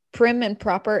prim and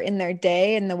proper in their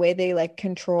day and the way they like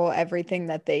control everything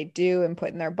that they do and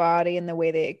put in their body and the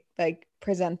way they like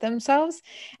present themselves.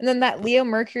 And then that Leo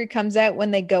Mercury comes out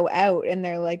when they go out and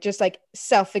they're like just like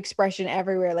self-expression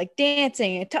everywhere, like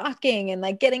dancing and talking and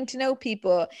like getting to know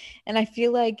people. And I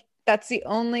feel like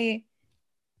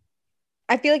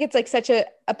it's like such a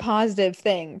positive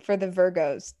thing for the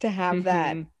Virgos to have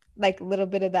that like little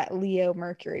bit of that Leo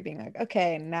Mercury being like,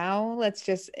 okay, now let's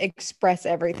just express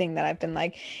everything that I've been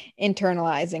like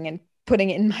internalizing and putting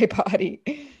in my body.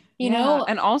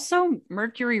 And also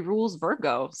Mercury rules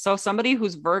Virgo. So somebody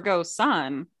who's Virgo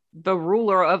sun, the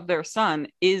ruler of their sun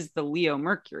is the Leo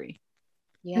Mercury.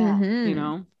 Yeah.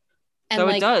 And so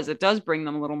like, it does bring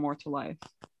them a little more to life.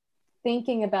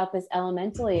 Thinking about this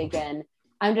elementally again,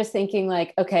 I'm just thinking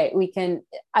like, okay,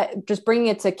 just bringing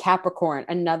it to Capricorn,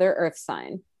 another earth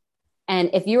sign.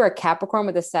 And if you are a Capricorn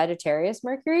with a Sagittarius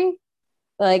Mercury,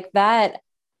 like that,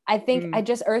 I think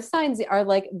earth signs are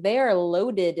like, they are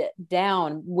loaded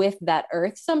down with that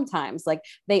earth sometimes. Like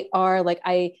they are like,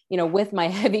 with my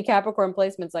heavy Capricorn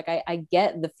placements, like I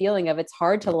get the feeling of it's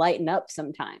hard to lighten up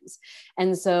sometimes.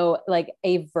 And so like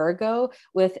a Virgo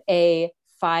with a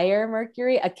fire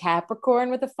Mercury, a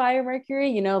Capricorn with a fire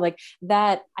Mercury, like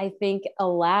that, I think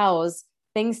allows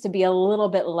things to be a little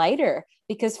bit lighter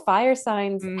because fire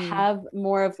signs have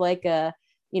more of like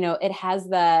it has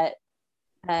that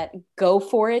go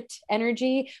for it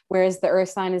energy, whereas the earth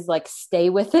sign is like stay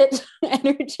with it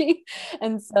energy.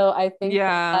 And so I think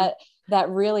that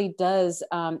really does,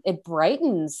 it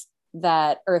brightens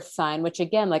that earth sign, which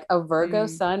again, like a Virgo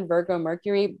sun, Virgo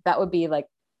Mercury, that would be like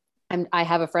I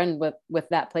have a friend with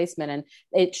that placement, and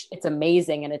it's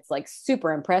amazing, and it's like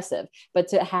super impressive. But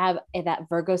to have that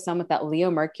Virgo sun with that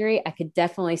Leo Mercury, I could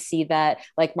definitely see that,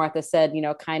 like Martha said,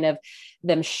 kind of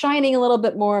them shining a little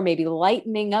bit more, maybe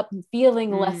lightening up,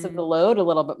 feeling less of the load a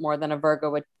little bit more than a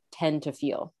Virgo would tend to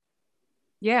feel.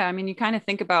 Yeah, I mean, you kind of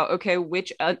think about, okay,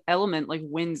 which element like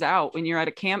wins out when you're at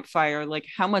a campfire, like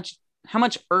how much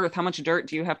earth, how much dirt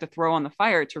do you have to throw on the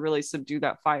fire to really subdue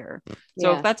that fire?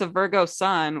 So if Yeah. that's a Virgo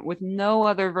sun with no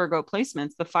other Virgo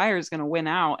placements, the fire is going to win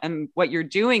out. And what you're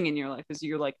doing in your life is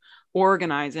you're like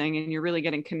organizing and you're really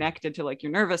getting connected to like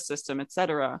your nervous system,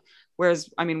 etc. Whereas,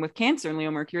 I mean, with Cancer and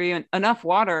Leo Mercury, enough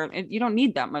water, and you don't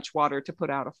need that much water to put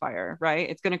out a fire, right?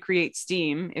 It's going to create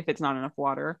steam if it's not enough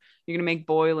water. You're going to make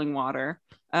boiling water.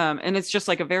 And it's just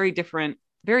like a very different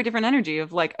energy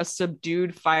of like a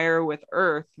subdued fire with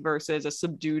earth versus a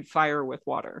subdued fire with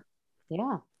water.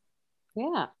 Yeah.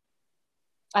 Yeah.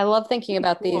 I love thinking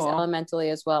about these Cool. elementally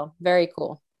as well. Very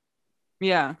cool.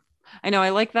 Yeah. I know. I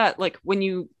like that. Like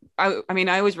when I mean,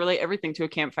 I always relate everything to a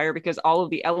campfire because all of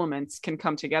the elements can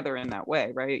come together in that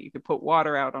way, right? You could put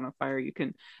water out on a fire.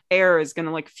 Air is going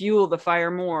to like fuel the fire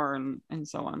more and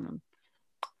so on.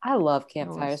 I love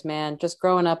campfires, man. Just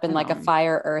growing up in I like a know.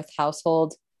 fire earth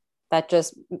household, that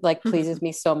just like pleases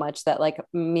me so much that like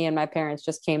me and my parents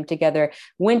just came together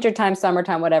wintertime,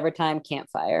 summertime, whatever time,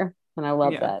 campfire. And I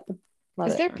love Yeah, that. Love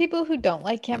Is it. there people who don't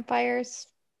like campfires?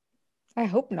 I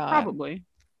hope not. probably.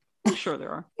 I'm sure there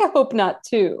are. I hope not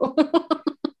too.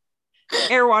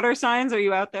 Air water signs, are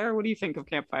you out there? What do you think of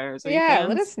campfires? Are you Yeah,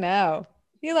 let fans? us know.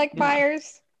 You like Yeah.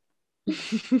 fires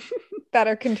that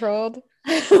are controlled?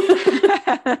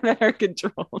 That are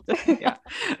controlled. Yeah.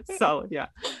 Solid. Yeah.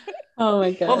 Oh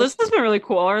my Well, gosh. this has been really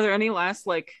cool. Are there any last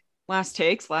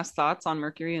takes, last thoughts on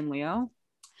Mercury and Leo?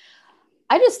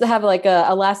 I just have like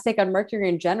a last take on Mercury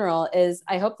in general is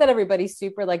I hope that everybody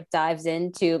super like dives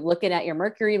into looking at your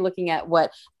Mercury, looking at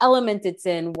what element it's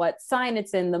in, what sign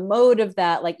it's in, the mode of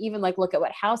that, like even like look at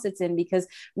what house it's in, because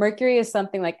Mercury is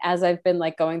something like as I've been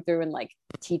like going through and like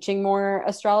teaching more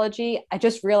astrology, I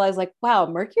just realized like, wow,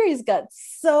 Mercury's got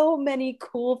so many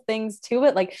cool things to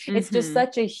it. Like it's just Mm-hmm.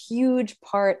 such a huge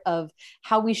part of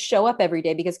how we show up every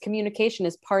day because communication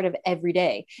is part of every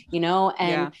day,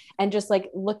 Yeah. and just like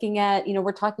looking at,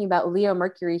 we're talking about Leo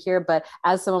Mercury here, but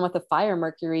as someone with a fire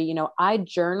Mercury, I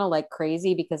journal like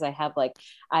crazy because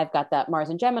I've got that Mars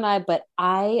and Gemini, but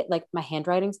I like my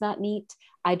handwriting's not neat.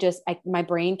 My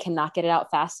brain cannot get it out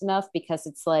fast enough because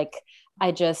it's like,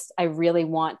 I really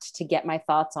want to get my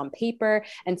thoughts on paper.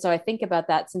 And so I think about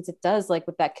that since it does like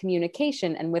with that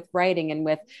communication and with writing and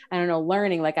with, I don't know,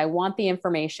 learning, like I want the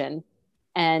information.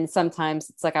 And sometimes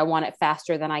it's like I want it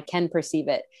faster than I can perceive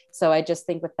it. So I just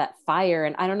think with that fire,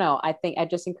 and I don't know, I think I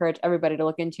just encourage everybody to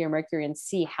look into your Mercury and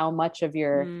see how much of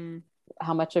your Mm.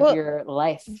 Well,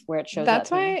 life where it shows up.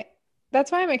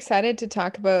 that's why I'm excited to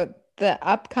talk about the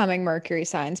upcoming Mercury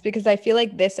signs because I feel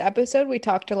like this episode we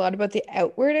talked a lot about the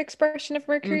outward expression of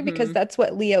Mercury because Mm-hmm. that's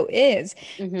what Leo is.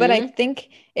 But I Mm-hmm. think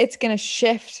it's going to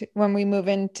shift when we move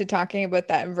into talking about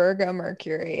that Virgo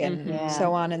Mercury and Mm-hmm. Yeah.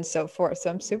 so on and so forth. So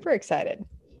I'm super excited.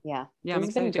 Yeah. Yeah, This I'm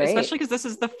has been excited too, great. especially because this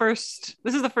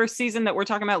is the first season that we're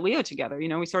talking about Leo together.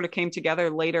 We sort of came together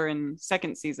later in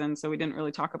second season, so we didn't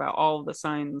really talk about all of the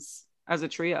signs as a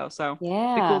trio. So it'd be cool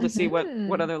Yeah. to see what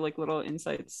Mhm. other like little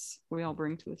insights we all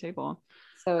bring to the table.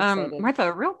 So excited.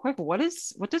 Martha, real quick, what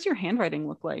does your handwriting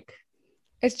look like?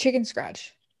 It's chicken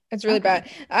scratch. It's really Okay. bad.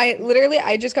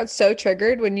 I just got so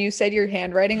triggered when you said your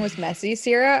handwriting was messy,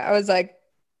 Sierra. I was like,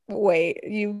 wait,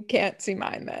 you can't see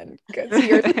mine then because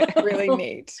yours is really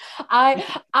neat.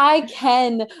 I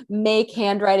can make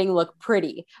handwriting look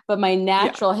pretty, but my Yeah.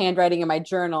 natural handwriting in my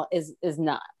journal is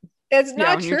not. It's Yeah,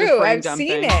 not when you're just true. brain I've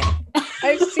seen dumping. it.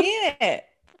 I've seen it.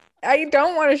 I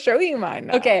don't want to show you mine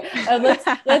now. Okay,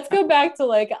 let's go back to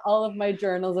like all of my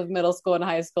journals of middle school and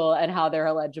high school and how they're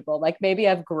illegible. Like maybe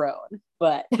I've grown,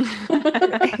 but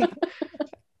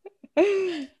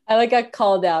I like got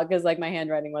called out because like my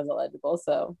handwriting wasn't legible.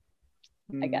 So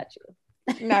I Mm. got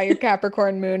you. Now your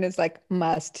Capricorn moon is like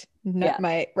must, Yeah. not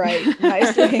might, right?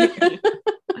 Nicely.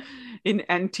 In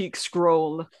antique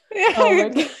scroll. Oh my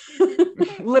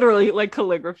God. Literally like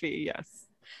calligraphy, yes.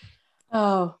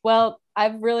 Oh, well,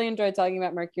 I've really enjoyed talking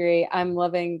about Mercury. I'm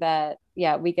loving that,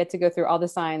 yeah, we get to go through all the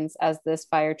signs as this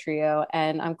fire trio.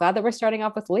 And I'm glad that we're starting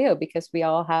off with Leo because we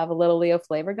all have a little Leo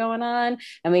flavor going on.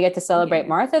 And we get to celebrate Yeah.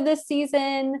 Martha this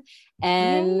season.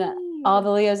 And Yay. all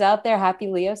the Leos out there, happy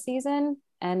Leo season.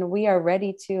 And we are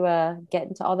ready to get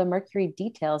into all the Mercury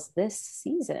details this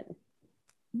season.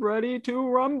 Ready to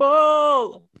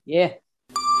rumble. Yeah.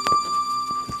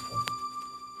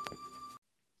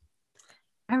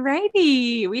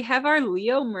 Alrighty, we have our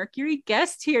Leo Mercury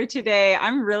guest here today.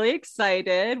 I'm really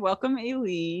excited. Welcome,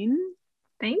 Aileen.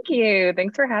 Thank you.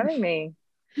 Thanks for having me.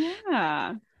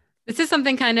 Yeah. This is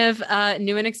something kind of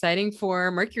new and exciting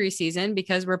for Mercury season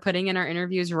because we're putting in our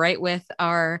interviews right with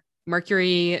our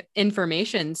Mercury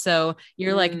information. So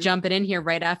you're like jumping in here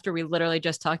right after we literally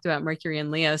just talked about Mercury and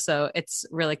Leo. So it's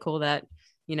really cool that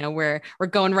we're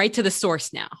going right to the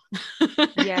source now.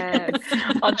 Yes.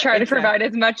 I'll try to provide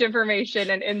as much information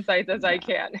and insights as I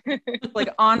can.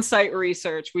 Like on-site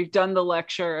research. We've done the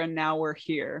lecture and now we're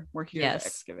here. We're here to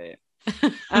excavate.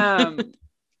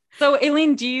 So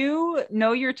Aileen, do you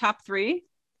know your top three?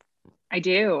 I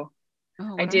do.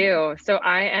 I do. So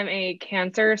I am a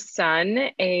Cancer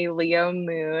sun, a Leo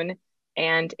moon,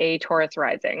 and a Taurus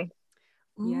rising.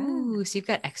 Ooh, so you've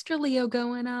got extra Leo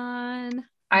going on.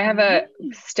 I have a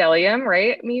stellium,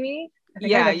 right, Mimi? I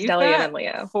think I have a stellium in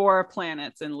Leo. 4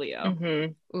 planets in Leo.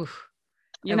 Mm-hmm. Oof.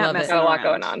 You're not messing around. A lot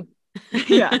around. going on.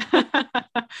 Yeah.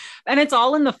 And it's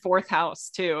all in the 4th house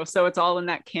too. So it's all in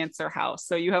that Cancer house.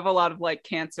 So you have a lot of like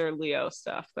Cancer Leo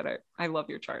stuff that I love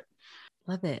your chart.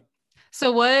 Love it.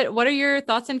 So what are your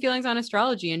thoughts and feelings on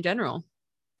astrology in general?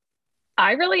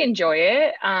 I really enjoy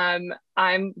it.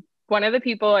 I'm one of the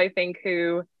people I think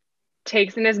who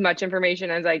takes in as much information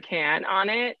as I can on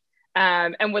it,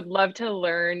 and would love to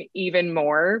learn even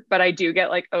more, but I do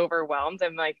get like overwhelmed.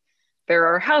 I'm like,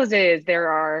 there are houses, there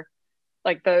are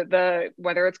like the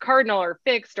whether it's cardinal or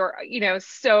fixed or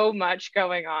so much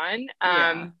going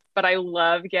on. But I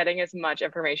love getting as much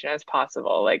information as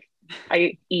possible. Like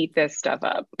I eat this stuff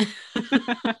up.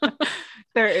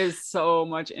 There is so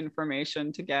much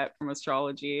information to get from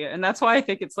astrology. And that's why I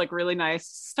think it's like really nice.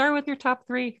 Start with your top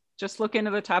 3. Just look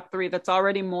into the top 3. That's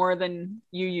already more than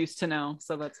you used to know.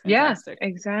 So that's fantastic. Yeah,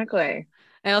 exactly.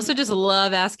 I also just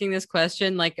love asking this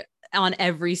question like on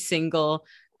every single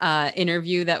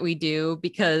interview that we do,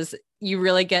 because you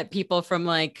really get people from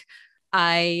like,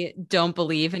 I don't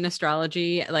believe in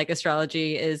astrology. Like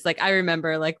astrology is like, I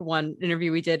remember like one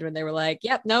interview we did when they were like,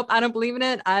 yep, nope, I don't believe in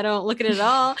it. I don't look at it at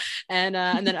all. And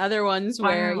then other ones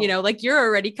where, like you're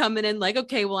already coming in like,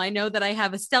 okay, well, I know that I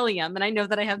have a stellium and I know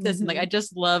that I have this. And like, I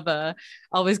just love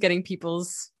always getting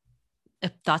people's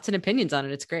thoughts and opinions on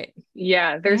it. It's great.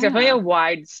 Yeah. There's definitely a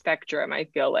wide spectrum, I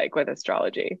feel like, with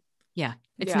astrology. Yeah.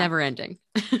 It's never ending.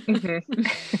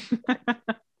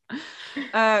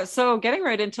 So getting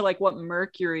right into like what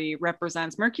Mercury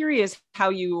represents. Mercury is how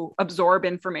you absorb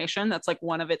information. That's like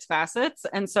one of its facets.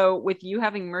 And so with you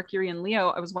having Mercury and Leo,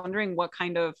 I was wondering what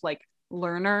kind of like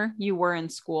learner you were in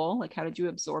school. Like how did you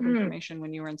absorb information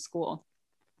when you were in school?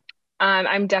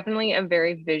 I'm definitely a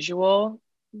very visual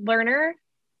learner.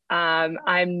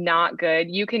 I'm not good.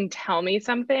 You can tell me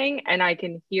something and I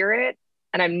can hear it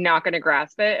and I'm not going to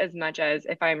grasp it as much as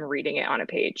if I'm reading it on a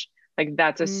page. Like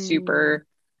that's a super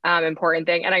important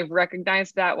thing. And I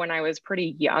recognized that when I was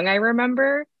pretty young, I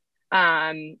remember.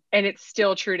 And it's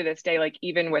still true to this day, like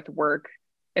even with work,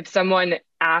 if someone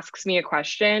asks me a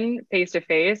question face to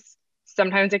face,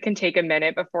 sometimes it can take a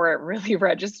minute before it really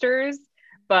registers.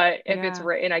 But if it's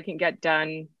written, I can get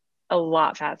done a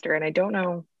lot faster. And I don't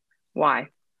know why.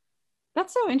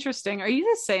 That's so interesting. Are you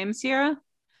the same, Sierra?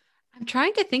 I'm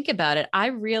trying to think about it.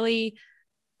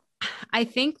 I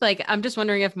think like, I'm just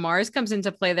wondering if Mars comes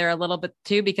into play there a little bit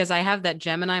too, because I have that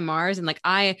Gemini Mars and like,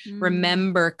 I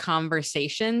remember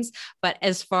conversations, but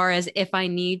as far as if I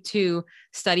need to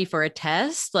study for a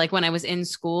test, like when I was in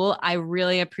school, I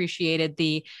really appreciated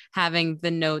having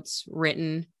the notes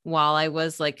written while I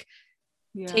was like,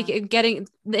 getting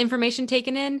the information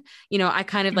taken in. I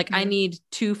kind of like, I need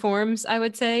 2 forms, I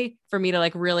would say, for me to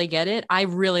like really get it. I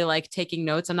really like taking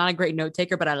notes. I'm not a great note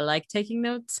taker, but I like taking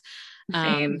notes.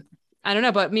 Same. I don't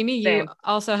know, but Mimi, you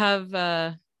also have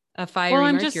a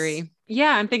fiery Mercury.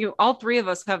 I'm thinking all 3 of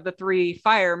us have the 3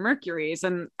 fire Mercuries.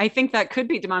 And I think that could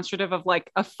be demonstrative of like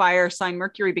a fire sign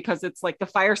Mercury, because it's like the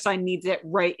fire sign needs it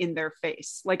right in their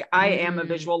face. Like I am a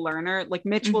visual learner. Like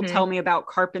Mitch will tell me about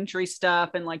carpentry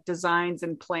stuff and like designs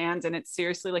and plans. And it's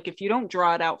seriously like, if you don't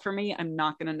draw it out for me, I'm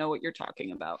not going to know what you're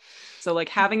talking about. So like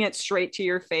having it straight to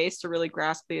your face to really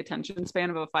grasp the attention span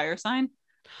of a fire sign.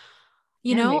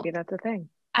 Maybe that's a thing.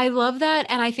 I love that.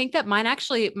 And I think that mine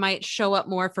actually might show up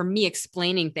more for me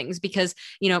explaining things because,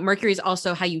 Mercury is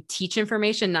also how you teach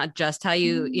information, not just how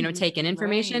you, take in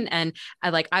information. Right.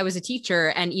 And I was a teacher,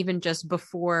 and even just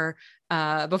before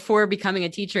becoming a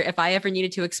teacher, if I ever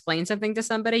needed to explain something to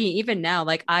somebody, even now,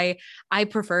 like I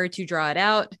prefer to draw it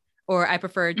out, or I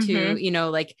prefer to,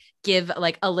 like give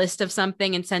like a list of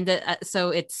something and send it.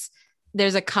 So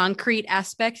there's a concrete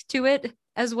aspect to it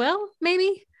as well.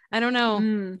 Maybe. I don't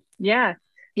know. Yeah.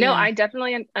 No, Yeah. I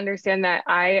definitely understand that.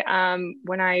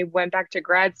 When I went back to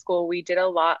grad school, we did a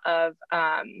lot of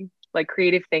like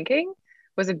creative thinking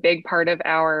was a big part of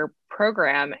our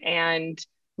program. And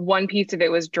one piece of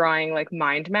it was drawing like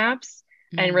mind maps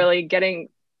and Mm. really getting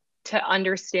to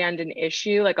understand an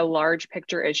issue, like a large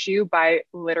picture issue, by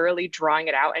literally drawing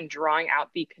it out and drawing out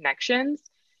the connections.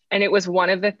 And it was one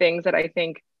of the things that I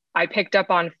think I picked up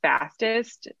on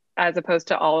fastest as opposed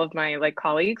to all of my like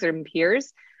colleagues or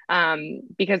peers,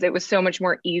 because it was so much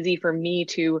more easy for me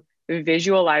to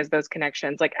visualize those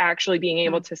connections, like actually being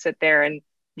able to sit there and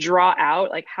draw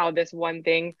out like how this one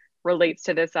thing relates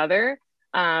to this other,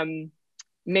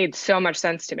 made so much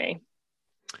sense to me.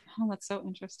 Oh, that's so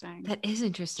interesting. That is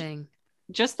interesting.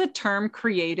 Just the term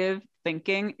creative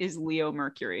thinking is Leo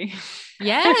Mercury.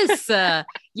 Yes. Right?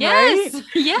 Yes.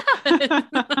 Yeah.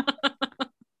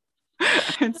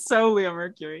 It's so Leo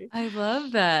Mercury. I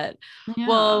love that. Yeah.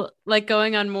 Well, like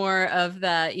going on more of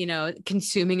that,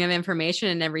 consuming of information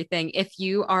and everything. If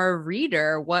you are a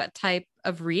reader, what type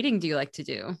of reading do you like to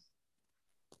do?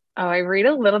 Oh, I read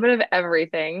a little bit of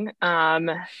everything.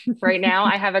 Right now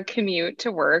I have a commute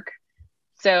to work.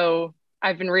 So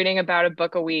I've been reading about a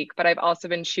book a week, but I've also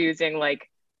been choosing like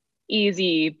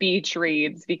easy beach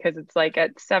reads because it's like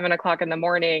at 7 o'clock in the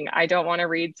morning. I don't want to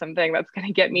read something that's going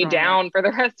to get me Right. down for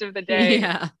the rest of the day.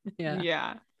 Yeah. Yeah.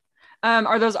 Yeah.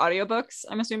 Are those audiobooks,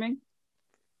 I'm assuming?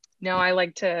 No, I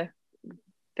like to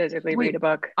physically Wait, read a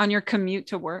book. on your commute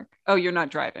to work? Oh, you're not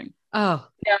driving. Oh.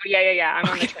 No, yeah. I'm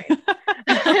on the train.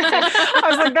 I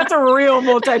was like, that's a real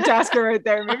multitasker right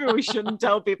there. Maybe we shouldn't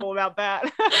tell people about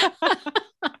that.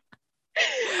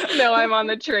 No, I'm on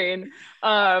the train.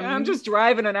 I'm just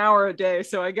driving an hour a day,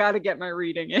 so I got to get my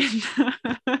reading in.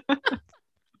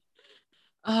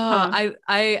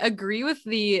 I agree with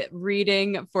the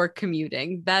reading for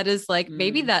commuting. That is like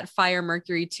maybe that Fire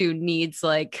Mercury 2 needs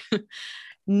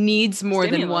needs more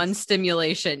than one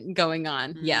stimulation going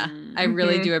on. Yeah. I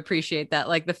really do appreciate that.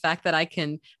 Like the fact that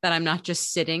that I'm not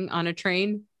just sitting on a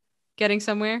train getting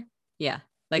somewhere. Yeah.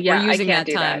 Like we're using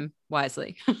that time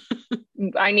wisely.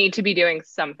 I need to be doing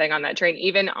something on that train.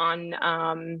 Even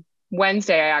on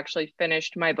Wednesday, I actually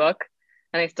finished my book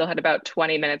and I still had about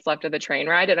 20 minutes left of the train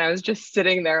ride. And I was just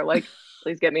sitting there like,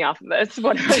 please get me off of this.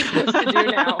 What am I supposed to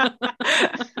do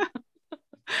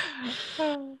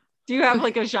now? Do you have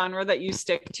like a genre that you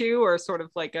stick to or sort of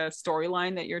like a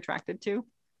storyline that you're attracted to?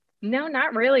 No,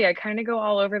 not really. I kind of go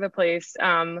all over the place.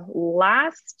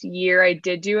 Last year, I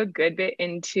did do a good bit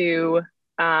into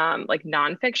like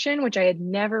nonfiction, which I had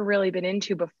never really been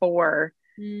into before.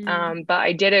 But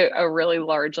I did a really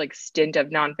large like stint of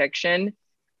nonfiction.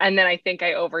 And then I think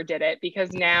I overdid it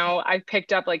because now I've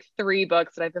picked up like 3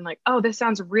 books that I've been like, oh, this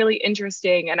sounds really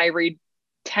interesting. And I read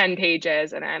 10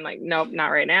 pages and I'm like, nope, not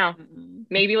right now.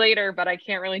 Maybe later, but I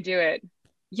can't really do it.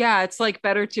 Yeah, it's like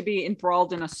better to be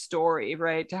enthralled in a story,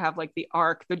 right? To have like the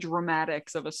arc, the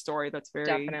dramatics of a story. That's very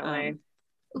Definitely.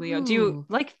 Leo. Do you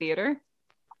like theater?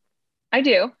 I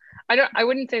do. I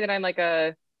wouldn't say that I'm like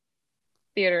a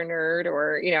theater nerd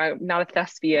or, I'm not a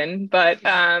thespian, but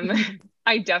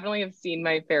I definitely have seen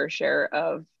my fair share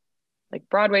of like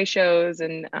Broadway shows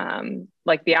and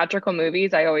like theatrical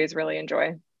movies. I always really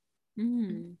enjoy.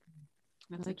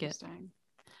 That's like interesting.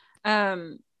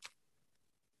 I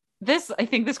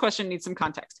think this question needs some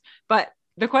context, but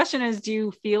the question is, do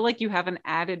you feel like you have an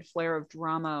added flair of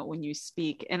drama when you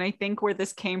speak? And I think where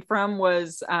this came from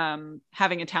was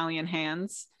having Italian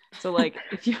hands. So like,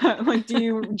 if you like, do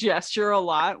you gesture a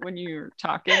lot when you're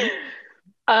talking?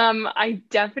 I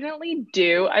definitely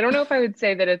do. I don't know if I would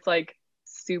say that it's like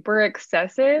super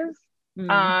excessive.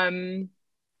 But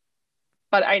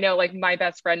I know like my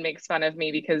best friend makes fun of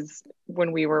me because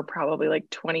when we were probably like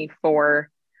 24,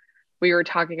 we were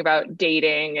talking about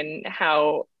dating and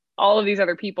how all of these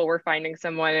other people were finding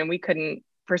someone and we couldn't,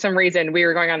 for some reason, we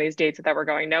were going on these dates that were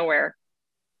going nowhere.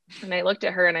 And I looked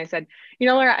at her and I said,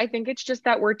 Laura, I think it's just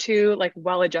that we're too like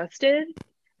well-adjusted.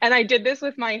 And I did this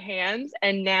with my hands.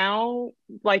 And now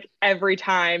like every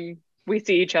time we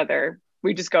see each other,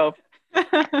 we just go.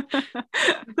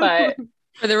 But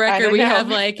for the record, we have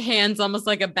like hands almost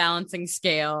like a balancing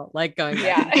scale, like going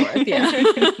back and forth.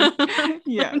 Yeah.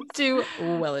 Yeah. Too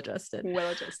well-adjusted.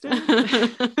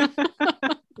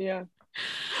 Yeah.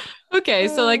 Okay,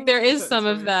 so like there is some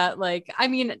of that, like, I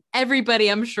mean, everybody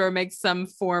I'm sure makes some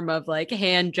form of like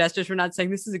hand gestures. We're not saying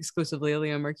this is exclusively a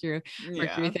Leo Mercury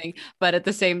thing, but at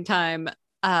the same time,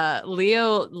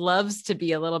 Leo loves to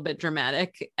be a little bit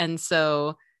dramatic. And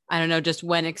so I don't know, just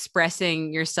when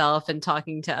expressing yourself and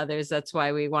talking to others, that's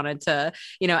why we wanted to,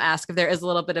 ask if there is a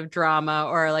little bit of drama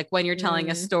or like when you're telling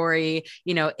a story,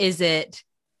 is it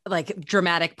like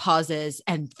dramatic pauses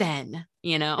and then,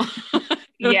 you know.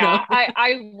 Yeah,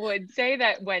 I would say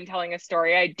that when telling a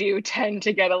story, I do tend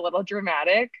to get a little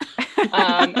dramatic.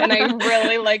 And I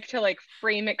really like to like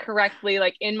frame it correctly.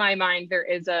 Like in my mind, there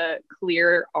is a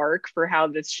clear arc for how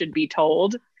this should be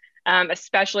told.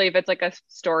 Especially if it's like a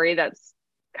story that's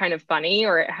kind of funny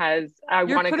or I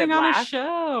You're want a putting good on a laugh.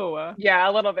 show. Yeah,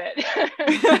 a little bit.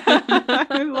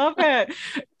 I love it.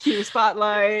 Cue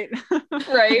spotlight.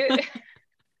 Right.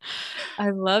 I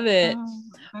love it. Oh,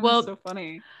 that Well, is so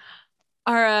funny.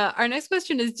 our next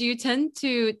question is, do you tend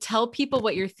to tell people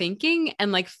what you're thinking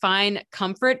and like find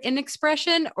comfort in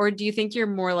expression, or do you think you're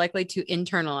more likely to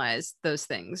internalize those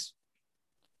things?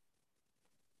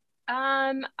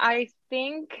 I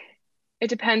think it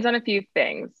depends on a few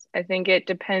things. I think it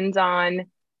depends on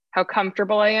how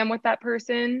comfortable I am with that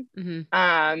person.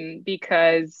 Mm-hmm.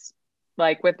 Because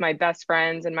like with my best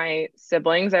friends and my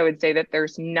siblings, I would say that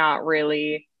there's not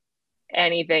really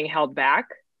anything held back.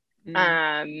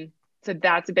 Um, so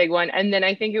that's a big one. And then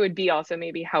I think it would be also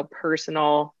maybe how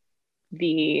personal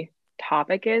the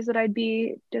topic is that I'd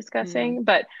be discussing.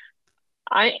 But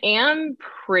I am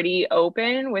pretty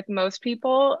open with most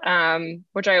people,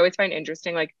 which I always find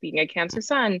interesting, like being a Cancer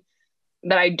sun,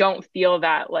 that I don't feel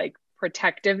that like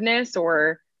protectiveness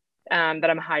or that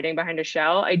I'm hiding behind a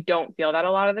shell. I don't feel that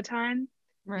a lot of the time.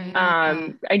 Right.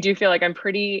 I do feel like I'm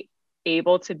pretty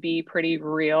able to be pretty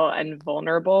real and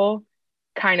vulnerable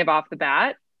kind of off the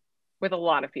bat with a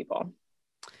lot of people.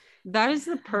 That is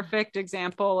the perfect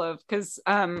example of, because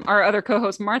our other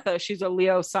co-host Martha, she's a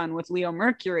Leo sun with Leo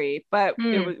Mercury, but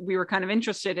we were kind of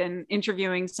interested in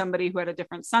interviewing somebody who had a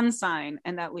different sun sign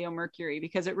and that Leo Mercury,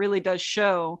 because it really does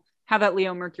show how that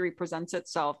Leo Mercury presents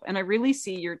itself. And I really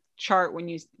see your chart when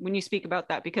you speak about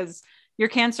that, because your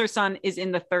Cancer sun is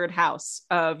in the third house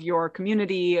of your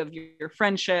community, of your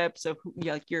friendships, of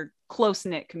like your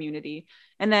close-knit community,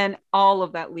 and then all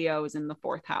of that Leo is in the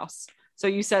fourth house. So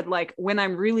you said like, when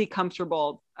I'm really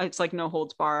comfortable, it's like no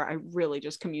holds bar. I really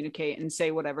just communicate and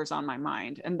say whatever's on my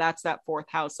mind. And that's that fourth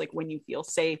house, like when you feel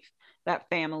safe, that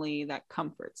family, that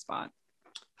comfort spot.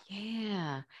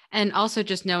 Yeah. And also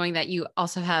just knowing that you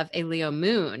also have a Leo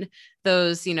moon,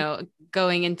 those, you know,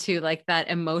 going into like that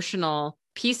emotional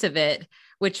piece of it,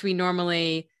 which we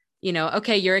normally, you know,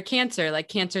 okay, you're a Cancer, like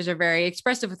Cancers are very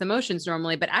expressive with emotions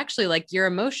normally, but actually like your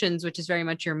emotions, which is very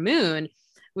much your moon,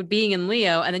 with being in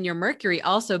Leo, and then your Mercury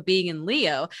also being in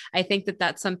Leo. I think that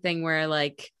that's something where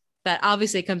like that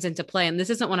obviously comes into play. And this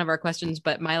isn't one of our questions,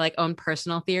 but my like own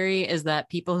personal theory is that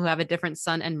people who have a different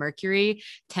sun and Mercury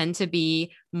tend to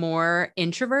be more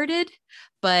introverted.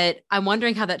 But I'm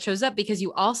wondering how that shows up, because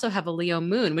you also have a Leo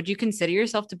moon. Would you consider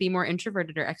yourself to be more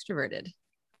introverted or extroverted?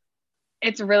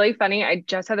 It's really funny. I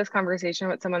just had this conversation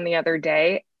with someone the other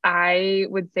day. I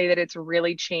would say that it's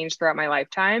really changed throughout my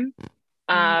lifetime.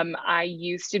 I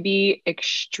used to be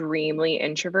extremely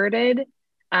introverted,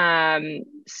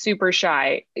 super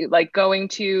shy. Like going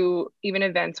to even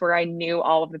events where I knew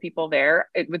all of the people there,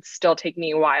 it would still take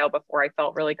me a while before I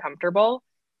felt really comfortable.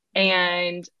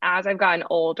 And as I've gotten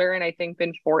older and I think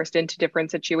been forced into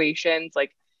different situations,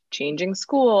 like changing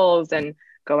schools and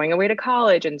going away to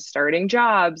college and starting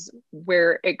jobs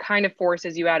where it kind of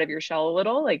forces you out of your shell a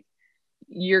little, like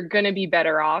you're going to be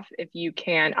better off if you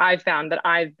can. I've found that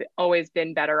I've always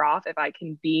been better off if I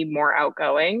can be more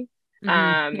outgoing.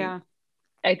 Yeah.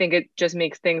 I think it just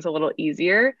makes things a little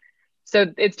easier. So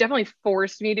it's definitely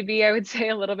forced me to be, I would say,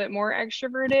 a little bit more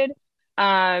extroverted.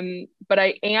 But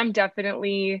I am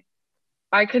definitely,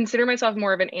 I consider myself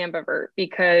more of an ambivert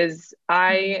because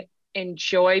I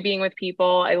enjoy being with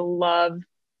people. I love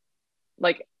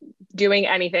like doing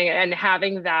anything and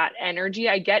having that energy.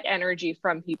 I get energy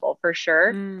from people for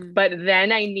sure, but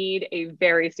then I need a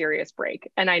very serious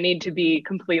break and I need to be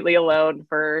completely alone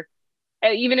for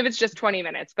even if it's just 20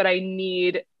 minutes, but I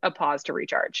need a pause to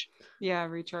recharge. Yeah,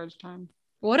 recharge time.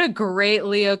 What a great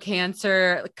Leo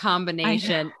Cancer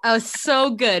combination. Oh,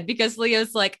 so good, because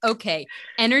Leo's like, okay,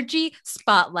 energy,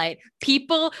 spotlight,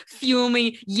 people, fuel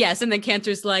me. Yes. And then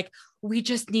Cancer's like, we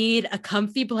just need a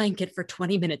comfy blanket for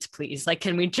 20 minutes, please. Like,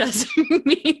 can we just,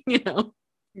 you know?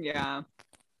 Yeah.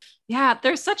 Yeah.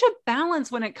 There's such a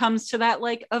balance when it comes to that,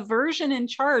 like aversion in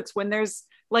charts, when there's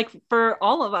like, for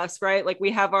all of us, right? Like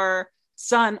we have our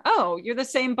sun. Oh, you're the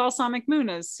same balsamic moon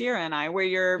as Sierra and I, where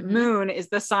your moon is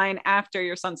the sign after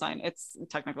your sun sign. It's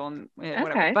technical and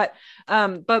whatever,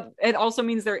 but it also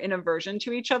means they're in aversion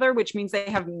to each other, which means they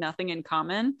have nothing in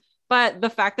common. But the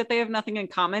fact that they have nothing in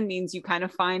common means you kind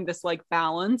of find this like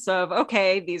balance of,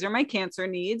 okay, these are my Cancer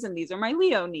needs and these are my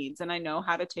Leo needs, and I know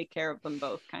how to take care of them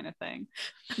both, kind of thing.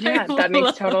 Yeah, that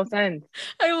makes total sense.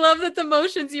 I love that the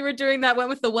motions you were doing that went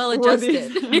with the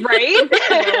well-adjusted. Right?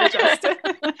 Well-adjusted.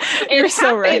 It You're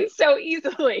so right. so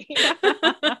easily.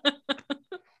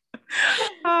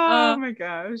 Oh my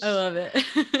gosh. I love it.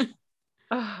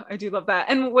 Oh, I do love that.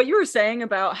 And what you were saying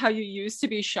about how you used to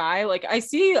be shy, like I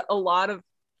see a lot of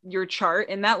your chart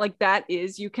in that, like that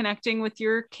is you connecting with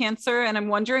your Cancer. And I'm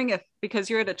wondering if, because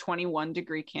you're at a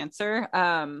 21-degree Cancer,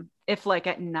 if like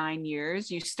at 9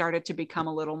 years you started to become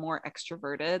a little more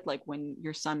extroverted, like when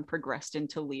your sun progressed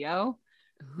into Leo.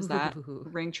 Does that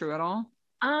ring true at all?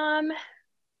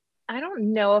 I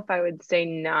don't know if I would say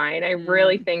 9. I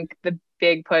really think the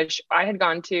big push, I had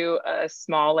gone to a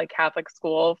small like Catholic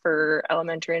school for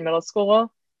elementary and middle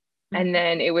school. And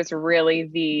then it was really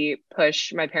the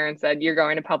push. My parents said, you're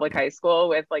going to public high school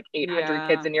with like 800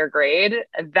 kids in your grade.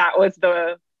 And that was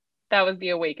the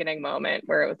awakening moment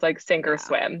where it was like sink or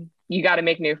swim. You got to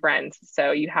make new friends.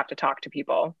 So you have to talk to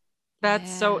people.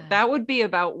 So that would be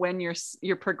about when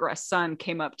your progressed sun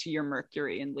came up to your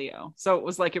Mercury in Leo. So it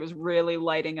was like it was really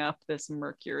lighting up this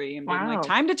Mercury and being like,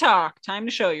 time to talk, time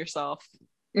to show yourself.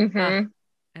 I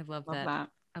love that.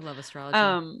 I love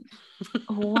astrology.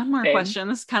 One more question.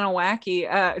 This is kind of wacky.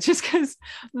 Just because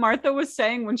Martha was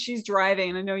saying when she's driving,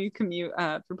 and I know you commute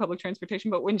through public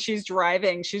transportation, but when she's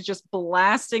driving, she's just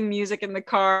blasting music in the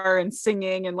car and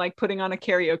singing and like putting on a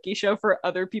karaoke show for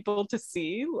other people to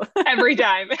see. Every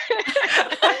time.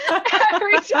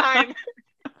 Every time.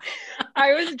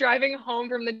 I was driving home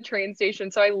from the train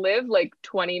station. So I live like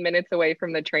 20 minutes away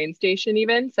from the train station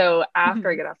even. So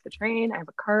after I get off the train, I have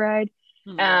a car ride.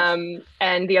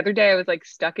 And the other day I was like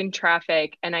stuck in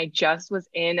traffic and I just was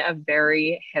in a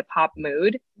very hip hop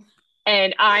mood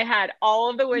and I had all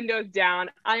of the windows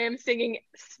down. I am singing,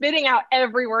 spitting out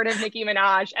every word of Nicki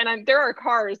Minaj, and there are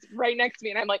cars right next to me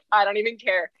and I'm like, I don't even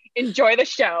care. Enjoy the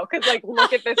show. Cause like,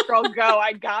 look at this girl go.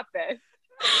 I got this.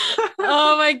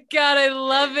 Oh my God. I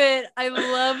love it. I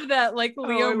love that. Like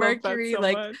Leo Mercury,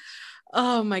 like much.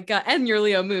 Oh my God. And your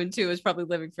Leo moon too is probably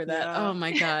living for that. Yeah. Oh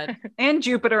my God. And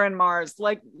Jupiter and Mars.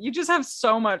 Like you just have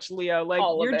so much Leo. Like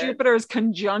your Jupiter is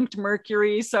conjunct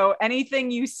Mercury. So anything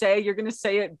you say, you're going to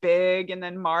say it big. And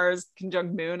then Mars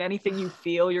conjunct moon. Anything you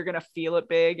feel, you're going to feel it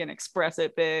big and express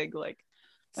it big. Like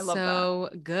I love so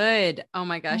that. Good. Oh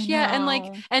my gosh. Yeah. And like,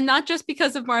 and not just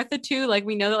because of Martha too, like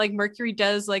we know that like Mercury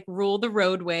does like rule the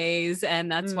roadways. And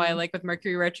that's why like with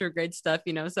Mercury retrograde stuff,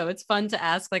 you know, so it's fun to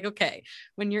ask like, okay,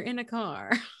 when you're in a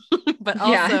car, but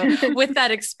also with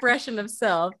that expression of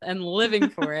self and living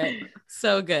for it.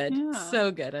 So good. Yeah.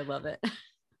 So good. I love it.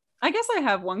 I guess I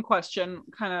have one question,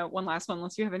 kind of one last one,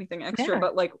 unless you have anything extra,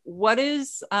 but like, what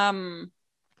is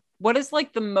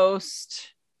like the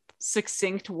most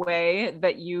succinct way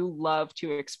that you love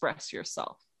to express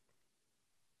yourself?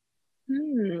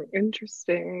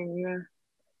 Interesting.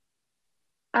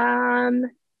 I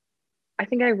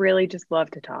think I really just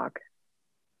love to talk.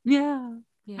 Yeah.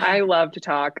 I love to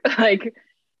talk. Like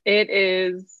it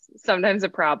is sometimes a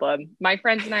problem. My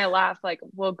friends and I laugh, like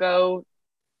we'll go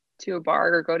to a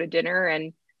bar or go to dinner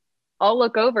and I'll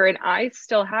look over and I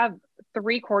still have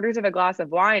 3/4 of a glass of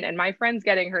wine and my friend's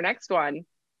getting her next one.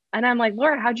 And I'm like,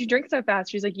 Laura, how'd you drink so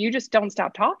fast? She's like, you just don't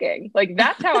stop talking. Like,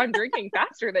 that's how I'm drinking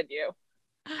faster than you.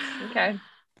 Okay.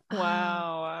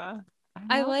 Wow.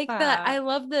 I like that. I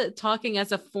love the talking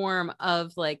as a form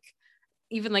of like,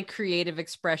 even like creative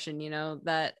expression, you know,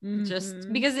 that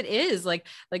just because it is like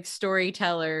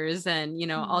storytellers and, you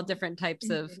know, all different types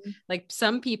of like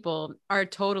some people are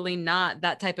totally not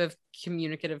that type of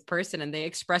communicative person and they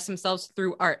express themselves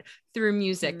through art, through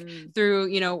music, through,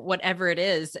 you know, whatever it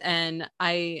is. And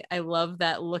I love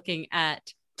that, looking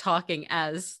at talking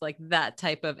as like that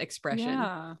type of expression.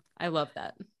 Yeah. I love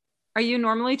that. Are you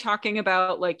normally talking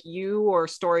about like you or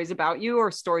stories about you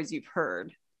or stories you've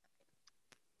heard?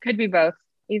 Could be both.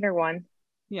 Either one.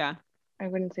 Yeah. I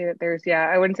wouldn't say that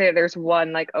there's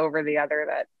one like over the other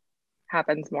that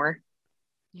happens more.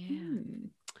 Yeah.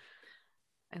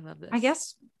 I love this. I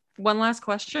guess one last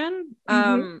question.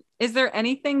 Is there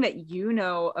anything that you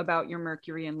know about your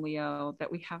Mercury and Leo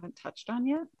that we haven't touched on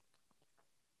yet?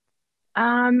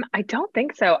 I don't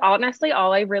think so. Honestly,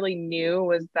 all I really knew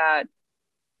was that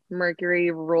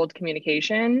Mercury ruled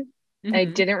communication. I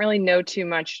didn't really know too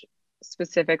much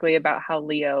specifically about how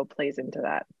Leo plays into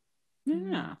that.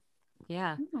 Yeah.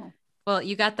 Yeah. Oh. Well,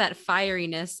 you got that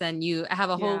fieriness and you have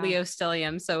a whole Yeah. Leo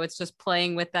stellium. So it's just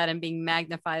playing with that and being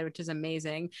magnified, which is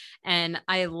amazing. And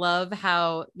I love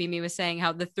how Mimi was saying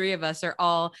how the three of us are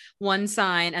all one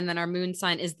sign and then our moon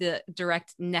sign is the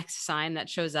direct next sign that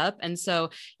shows up. And so,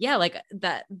 yeah, like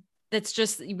that. That's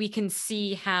just, we can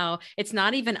see how it's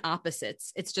not even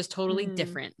opposites. It's just totally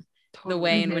different the Totally.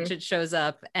 way in which it shows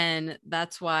up. And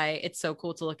that's why it's so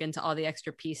cool to look into all the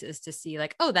extra pieces to see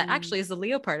like, oh, that actually is the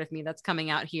Leo part of me that's coming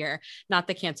out here, not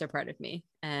the Cancer part of me.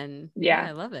 And yeah, Yeah.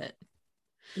 I love it.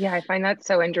 Yeah, I find that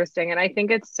so interesting. And I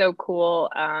think it's so cool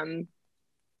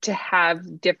to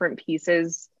have different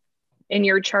pieces in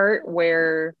your chart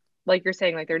where, like you're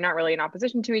saying, like they're not really in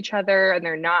opposition to each other and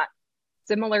they're not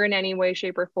similar in any way,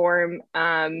 shape, or form.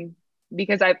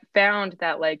 Because I've found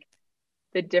that like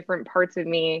the different parts of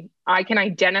me, I can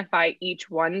identify each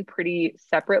one pretty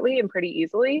separately and pretty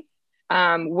easily.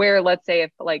 Where let's say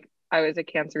if like I was a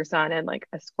Cancer sun and like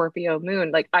a Scorpio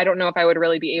moon, like I don't know if I would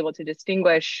really be able to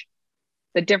distinguish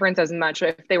the difference as much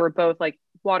if they were both like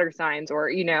water signs or,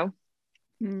 you know.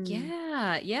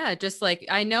 Yeah. Yeah. Just like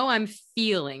I know I'm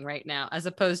feeling right now, as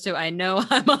opposed to I know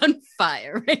I'm on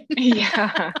fire right now.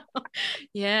 Yeah.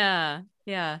 Yeah.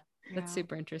 Yeah. That's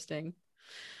super interesting.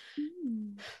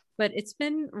 But it's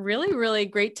been really, really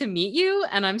great to meet you.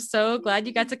 And I'm so glad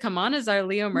you got to come on as our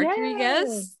Leo Mercury Yeah.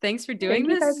 guest. Thanks for doing Thank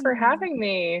you guys this for having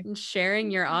me. and sharing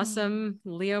your awesome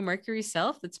Leo Mercury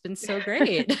self. It's been so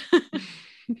great.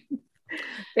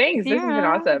 Thanks. This has been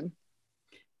Yeah. awesome.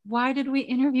 Why did we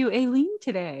interview Aileen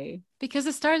today? Because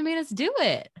the stars made us do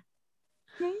it.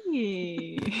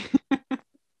 Hey.